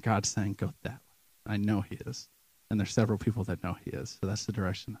 And God's saying, go that way. I know he is. And there's several people that know he is. So that's the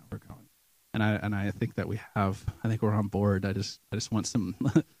direction that we're going. And I think that I think we're on board. I just want some,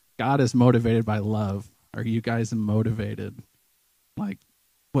 God is motivated by love. Are you guys motivated? Like,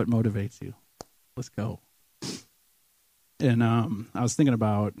 what motivates you? Let's go. And I was thinking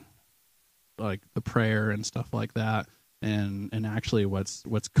about, like, the prayer and stuff like that. And actually what's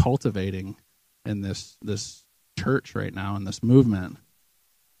cultivating in this church right now, in this movement.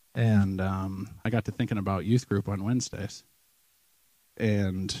 And I got to thinking about youth group on Wednesdays.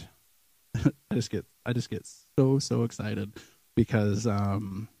 And I just get so excited, because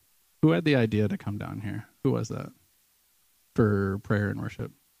who had the idea to come down here? Who was that for prayer and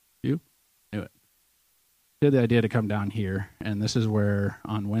worship? You? Knew it. You had the idea to come down here, and this is where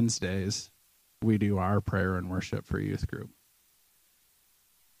on Wednesdays we do our prayer and worship for youth group.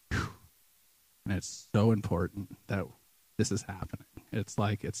 Whew. And it's so important that this is happening. It's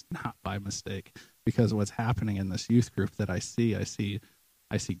like, it's not by mistake, because what's happening in this youth group that I see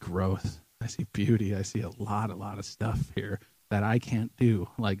growth, I see beauty, I see a lot of stuff here that I can't do.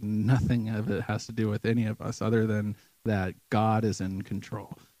 Like, nothing of it has to do with any of us, other than that God is in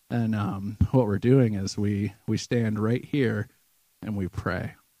control. And what we're doing is we stand right here and we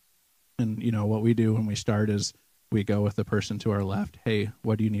pray. And, you know, what we do when we start is we go with the person to our left, hey,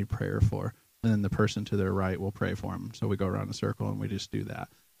 what do you need prayer for? And then the person to their right will pray for them. So we go around a circle and we just do that.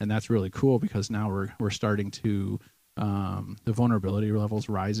 And that's really cool, because now we're starting to, the vulnerability level's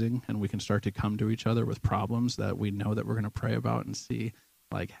rising, and we can start to come to each other with problems that we know that we're going to pray about and see,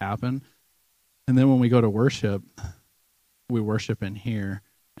 like, happen. And then when we go to worship, we worship in here,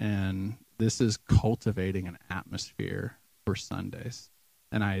 and this is cultivating an atmosphere for Sundays.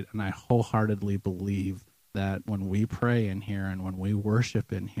 And I wholeheartely believe that when we pray in here and when we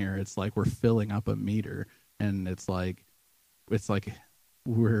worship in here, it's like we're filling up a meter, and it's like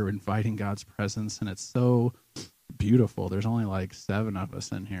we're inviting God's presence, and it's so beautiful. There's only like 7 of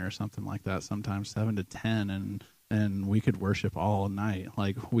us in here or something like that, sometimes 7 to 10, and we could worship all night.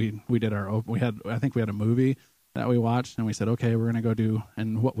 Like, I think we had a movie, that we watched, and we said, okay, we're going to go do,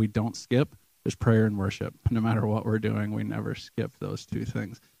 and what we don't skip is prayer and worship. No matter what we're doing, we never skip those two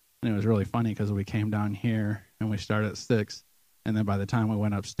things. And it was really funny because we came down here and we started at 6, and then by the time we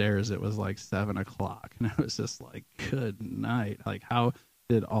went upstairs, it was like 7 o'clock. And it was just like, good night. Like, how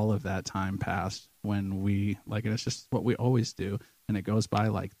did all of that time pass when we, like, and it's just what we always do. And it goes by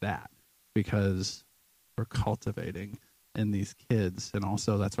like that because we're cultivating in these kids. And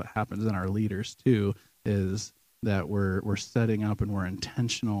also that's what happens in our leaders too, is that we're setting up and we're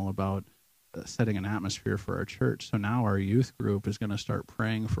intentional about setting an atmosphere for our church. So now our youth group is going to start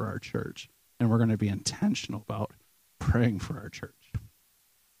praying for our church, and we're going to be intentional about praying for our church.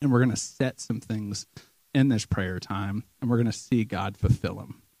 And we're going to set some things in this prayer time, and we're going to see God fulfill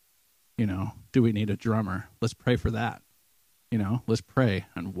them. You know, do we need a drummer? Let's pray for that. You know, let's pray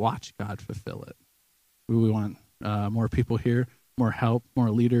and watch God fulfill it. We want more people here, more help,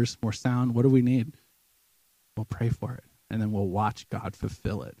 more leaders, more sound. What do we need? We'll pray for it, and then we'll watch God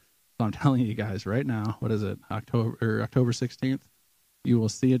fulfill it. So I'm telling you guys right now, what is it, October 16th? You will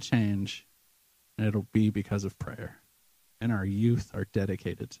see a change, and it'll be because of prayer. And our youth are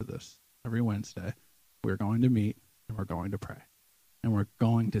dedicated to this. Every Wednesday, we're going to meet, and we're going to pray. And we're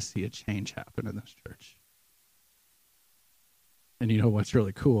going to see a change happen in this church. And you know what's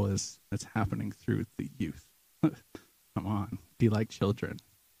really cool is it's happening through the youth. Come on, be like children.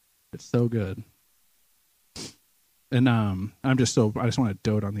 It's so good. And I just want to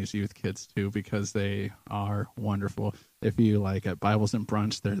dote on these youth kids too, because they are wonderful. If you like at Bibles and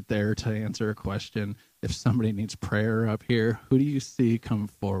Brunch, they're there to answer a question. If somebody needs prayer up here, who do you see come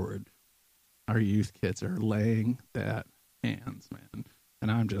forward? Our youth kids are laying that hands, man.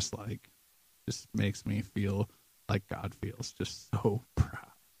 And I'm just like, just makes me feel like God feels, just so proud.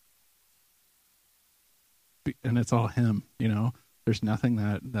 And it's all him, you know. There's nothing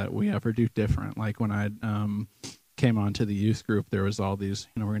that we ever do different. Like when I came onto the youth group, there was all these,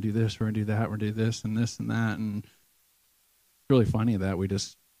 you know, we're going to do this, we're going to do that, we're going to do this and this and that. And it's really funny that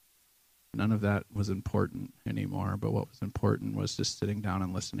none of that was important anymore. But what was important was just sitting down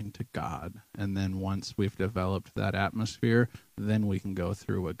and listening to God. And then once we've developed that atmosphere, then we can go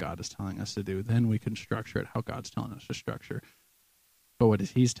through what God is telling us to do. Then we can structure it how God's telling us to structure. But what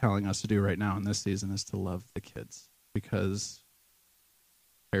he's telling us to do right now in this season is to love the kids, because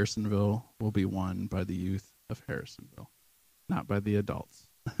Harrisonville will be won by the youth of Harrisonville, not by the adults.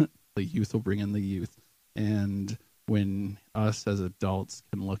 The youth will bring in the youth. And when us as adults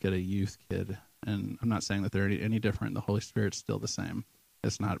can look at a youth kid, and I'm not saying that they're any different, the Holy Spirit's still the same.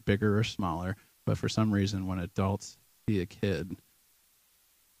 It's not bigger or smaller, but for some reason when adults see a kid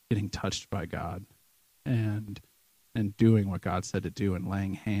getting touched by God and doing what God said to do and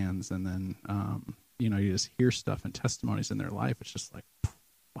laying hands, and then you know, you just hear stuff and testimonies in their life, it's just like,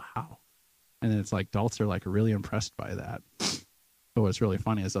 wow. And it's like adults are like really impressed by that. But what's really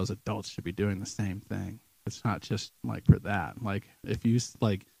funny is those adults should be doing the same thing. It's not just like for that. Like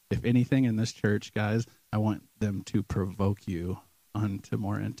if anything in this church, guys, I want them to provoke you onto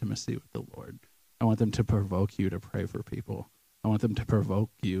more intimacy with the Lord. I want them to provoke you to pray for people. I want them to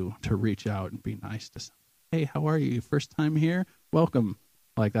provoke you to reach out and be nice to someone. Hey, how are you? First time here? Welcome.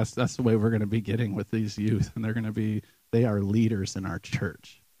 Like that's the way we're going to be getting with these youth, and they are leaders in our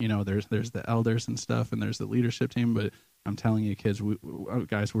church. You know, there's the elders and stuff, and there's the leadership team. But I'm telling you, kids,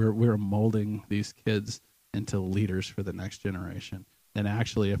 we're molding these kids into leaders for the next generation. And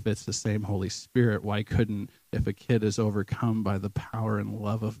actually, if it's the same Holy Spirit, why couldn't, if a kid is overcome by the power and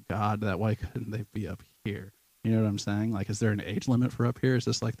love of God, why couldn't they be up here? You know what I'm saying? Like, is there an age limit for up here? Is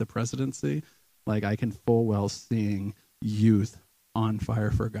this like the presidency? Like, I can full well seeing youth on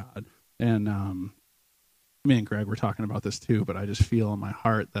fire for God. And me and Greg were talking about this too, but I just feel in my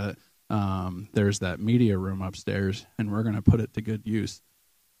heart that there's that media room upstairs, and we're going to put it to good use,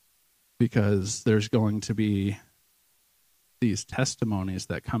 because there's going to be these testimonies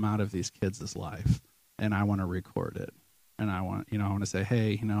that come out of these kids' life, and I want to record it. And I want to say,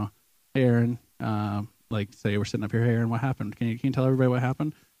 hey, hey, Aaron, like say we're sitting up here, hey, Aaron, what happened? Can you tell everybody what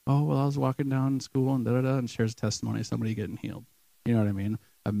happened? Oh, well, I was walking down school and da-da-da, and shares a testimony of somebody getting healed. You know what I mean?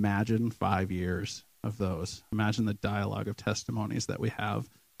 Imagine 5 years of those. Imagine the dialogue of testimonies that we have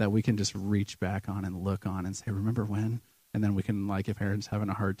that we can just reach back on and look on and say, remember when? And then we can, like, if Aaron's having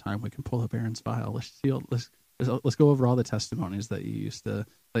a hard time, we can pull up Aaron's file. Let's go over all the testimonies that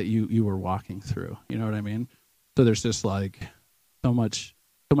you were walking through. You know what I mean? So there's just like so much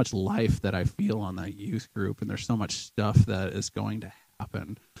life that I feel on that youth group, and there's so much stuff that is going to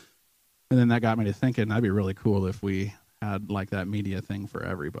happen. And then that got me to thinking that'd be really cool if we had like that media thing for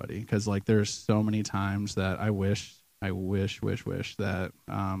everybody, because like there's so many times that I wish that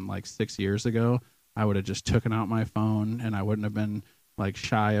like 6 years ago I would have just taken out my phone, and I wouldn't have been like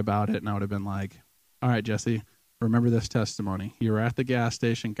shy about it. And I would have been like, all right, Jesse, remember this testimony. You were at the gas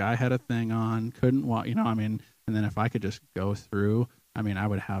station, guy had a thing on, couldn't walk, and then if I could just go through, I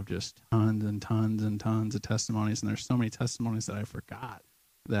would have just tons and tons and tons of testimonies. And there's so many testimonies that I forgot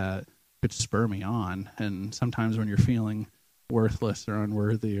that could spur me on. And sometimes when you're feeling worthless or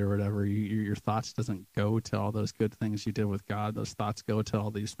unworthy or whatever, your thoughts doesn't go to all those good things you did with God. Those thoughts go to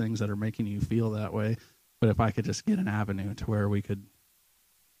all these things that are making you feel that way. But if I could just get an avenue to where we could,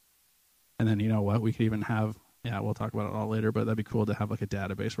 and then we could even have, we'll talk about it all later, but that'd be cool to have like a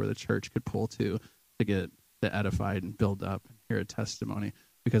database where the church could pull to get the edified and build up and hear a testimony,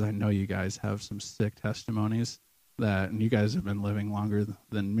 because I know you guys have some sick testimonies and you guys have been living longer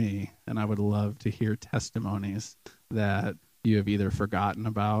than me, and I would love to hear testimonies that you have either forgotten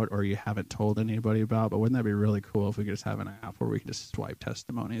about or you haven't told anybody about. But wouldn't that be really cool if we could just have an app where we could just swipe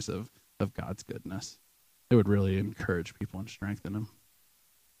testimonies of God's goodness? It would really encourage people and strengthen them.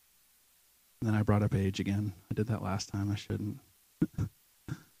 And then I brought up age again. I did that last time. I shouldn't.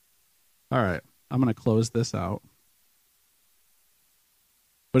 All right. I'm going to close this out.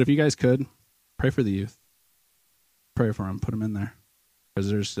 But if you guys could, pray for the youth. Pray for them. Put them in there. Because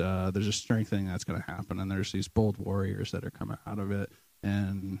there's a strengthening that's going to happen, and there's these bold warriors that are coming out of it,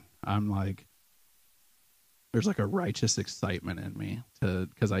 and I'm like, there's like a righteous excitement in me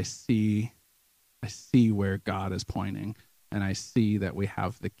because I see where God is pointing, and I see that we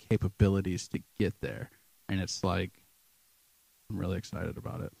have the capabilities to get there, and it's like I'm really excited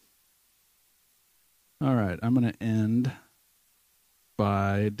about it. All right, I'm going to end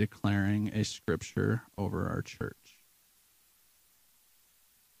by declaring a scripture over our church.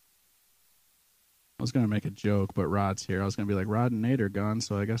 I was going to make a joke, but Rod's here. I was going to be like, Rod and Nate are gone,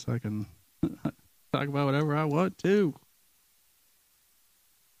 so I guess I can talk about whatever I want to.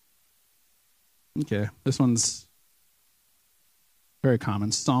 Okay, this one's very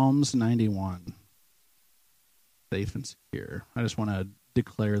common. Psalms 91. Safe and secure. I just want to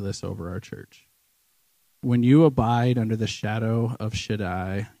declare this over our church. When you abide under the shadow of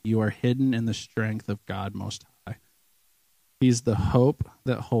Shaddai, you are hidden in the strength of God Most High. He's the hope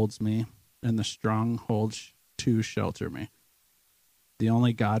that holds me, and the stronghold to shelter me, the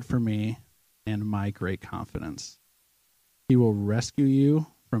only God for me and my great confidence. He will rescue you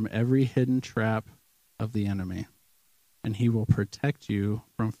from every hidden trap of the enemy, and he will protect you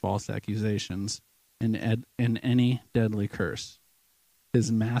from false accusations and any deadly curse.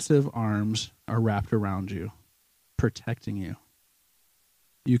 His massive arms are wrapped around you, protecting you.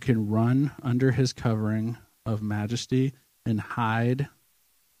 You can run under his covering of majesty and hide.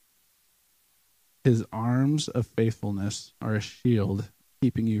 His arms of faithfulness are a shield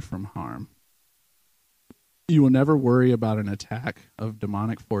keeping you from harm. You will never worry about an attack of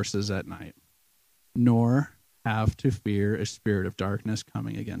demonic forces at night, nor have to fear a spirit of darkness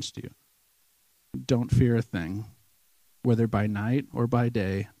coming against you. Don't fear a thing. Whether by night or by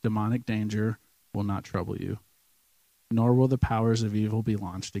day, demonic danger will not trouble you, nor will the powers of evil be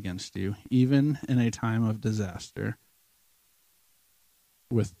launched against you, even in a time of disaster.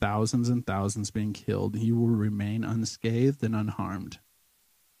 With thousands and thousands being killed, you will remain unscathed and unharmed.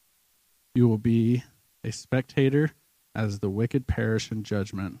 You will be a spectator as the wicked perish in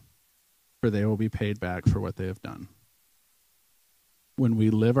judgment, for they will be paid back for what they have done. When we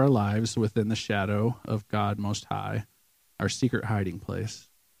live our lives within the shadow of God Most High, our secret hiding place,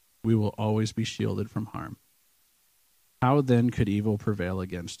 we will always be shielded from harm. How then could evil prevail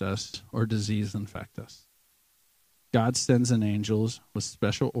against us or disease infect us? God sends in angels with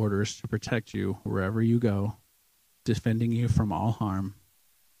special orders to protect you wherever you go, defending you from all harm.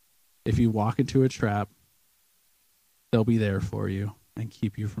 If you walk into a trap, they'll be there for you and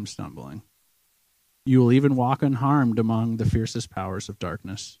keep you from stumbling. You will even walk unharmed among the fiercest powers of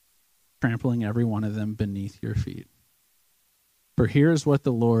darkness, trampling every one of them beneath your feet. For here is what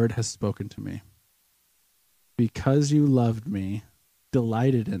the Lord has spoken to me. Because you loved me,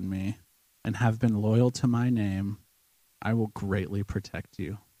 delighted in me, and have been loyal to my name, I will greatly protect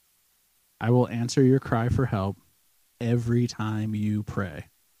you. I will answer your cry for help every time you pray,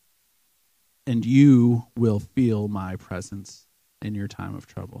 and you will feel my presence in your time of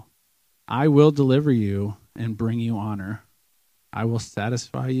trouble. I will deliver you and bring you honor. I will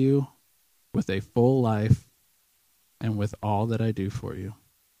satisfy you with a full life and with all that I do for you,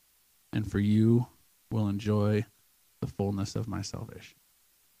 and for you will enjoy the fullness of my salvation.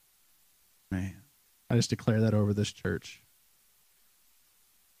 Man. I just declare that over this church.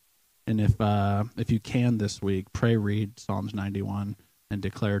 And if you can this week, read Psalms 91 and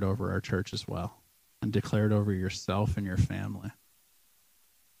declare it over our church as well. And declare it over yourself and your family.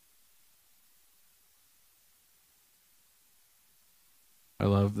 I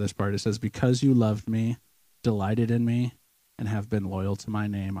love this part. It says, because you loved me, delighted in me, and have been loyal to my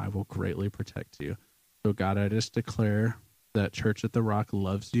name, I will greatly protect you. So God, I just declare that Church at the Rock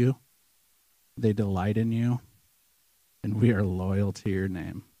loves you. They delight in you, and we are loyal to your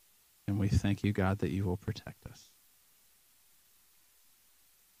name. And we thank you, God, that you will protect us.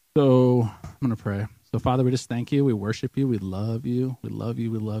 So I'm going to pray. So Father, we just thank you. We worship you. We love you. We love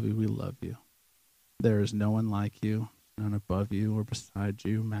you. We love you. We love you. There is no one like you, none above you or beside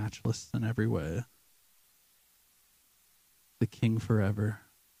you, matchless in every way. The King forever.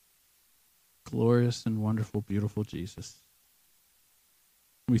 Glorious and wonderful, beautiful Jesus.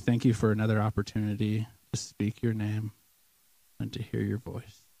 We thank you for another opportunity to speak your name and to hear your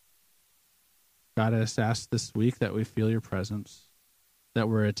voice. God, I just ask this week that we feel your presence, that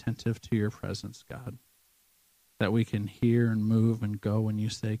we're attentive to your presence, God, that we can hear and move and go when you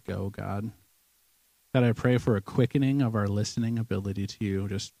say go, God. God, I pray for a quickening of our listening ability to you.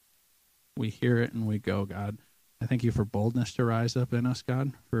 Just we hear it and we go, God. I thank you for boldness to rise up in us,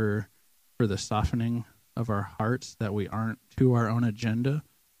 God, for the softening of our hearts, that we aren't to our own agenda,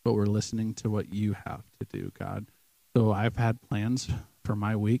 but we're listening to what you have to do, God. So I've had plans for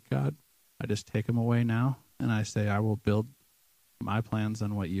my week, God. I just take them away now, and I say I will build my plans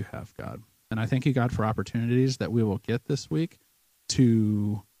on what you have, God. And I thank you, God, for opportunities that we will get this week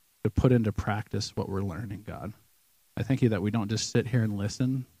to put into practice what we're learning, God. I thank you that we don't just sit here and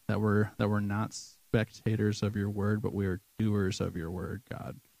listen, that we're not spectators of your word, but we are doers of your word,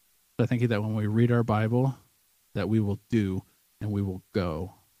 God. So I thank you that when we read our Bible, that we will do and we will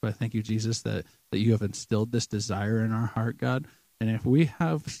go. But I thank you, Jesus, that you have instilled this desire in our heart, God. And if we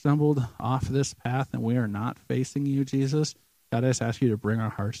have stumbled off this path and we are not facing you, Jesus, God, I just ask you to bring our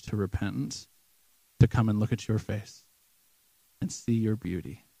hearts to repentance, to come and look at your face and see your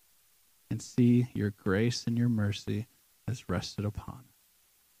beauty and see your grace and your mercy has rested upon.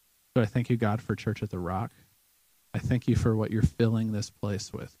 So I thank you, God, for Church at the Rock. I thank you for what you're filling this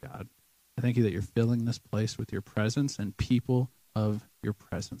place with, God. I thank you that you're filling this place with your presence and people of your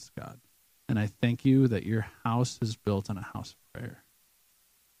presence, God. And I thank you that your house is built on a house of prayer.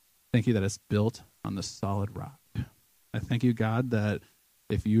 Thank you that it's built on the solid rock. I thank you, God, that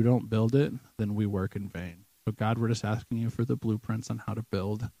if you don't build it, then we work in vain. So, God, we're just asking you for the blueprints on how to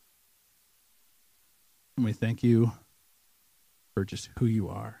build. And we thank you for just who you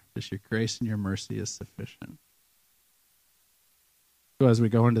are. Just your grace and your mercy is sufficient. So as we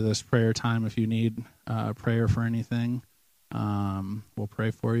go into this prayer time, if you need prayer for anything, we'll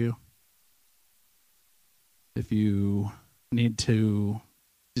pray for you. If you need to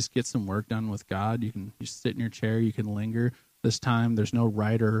just get some work done with God, you can just sit in your chair, you can linger. This time, there's no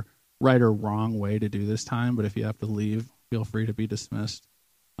right or wrong way to do this time, but if you have to leave, feel free to be dismissed.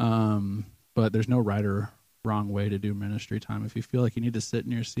 But there's no right or wrong way to do ministry time. If you feel like you need to sit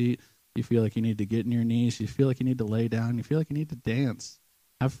in your seat, you feel like you need to get in your knees, you feel like you need to lay down, you feel like you need to dance,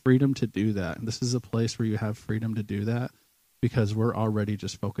 have freedom to do that. And this is a place where you have freedom to do that because we're already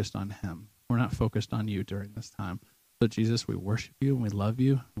just focused on him. We're not focused on you during this time. So Jesus, we worship you and we love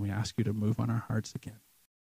you and we ask you to move on our hearts again.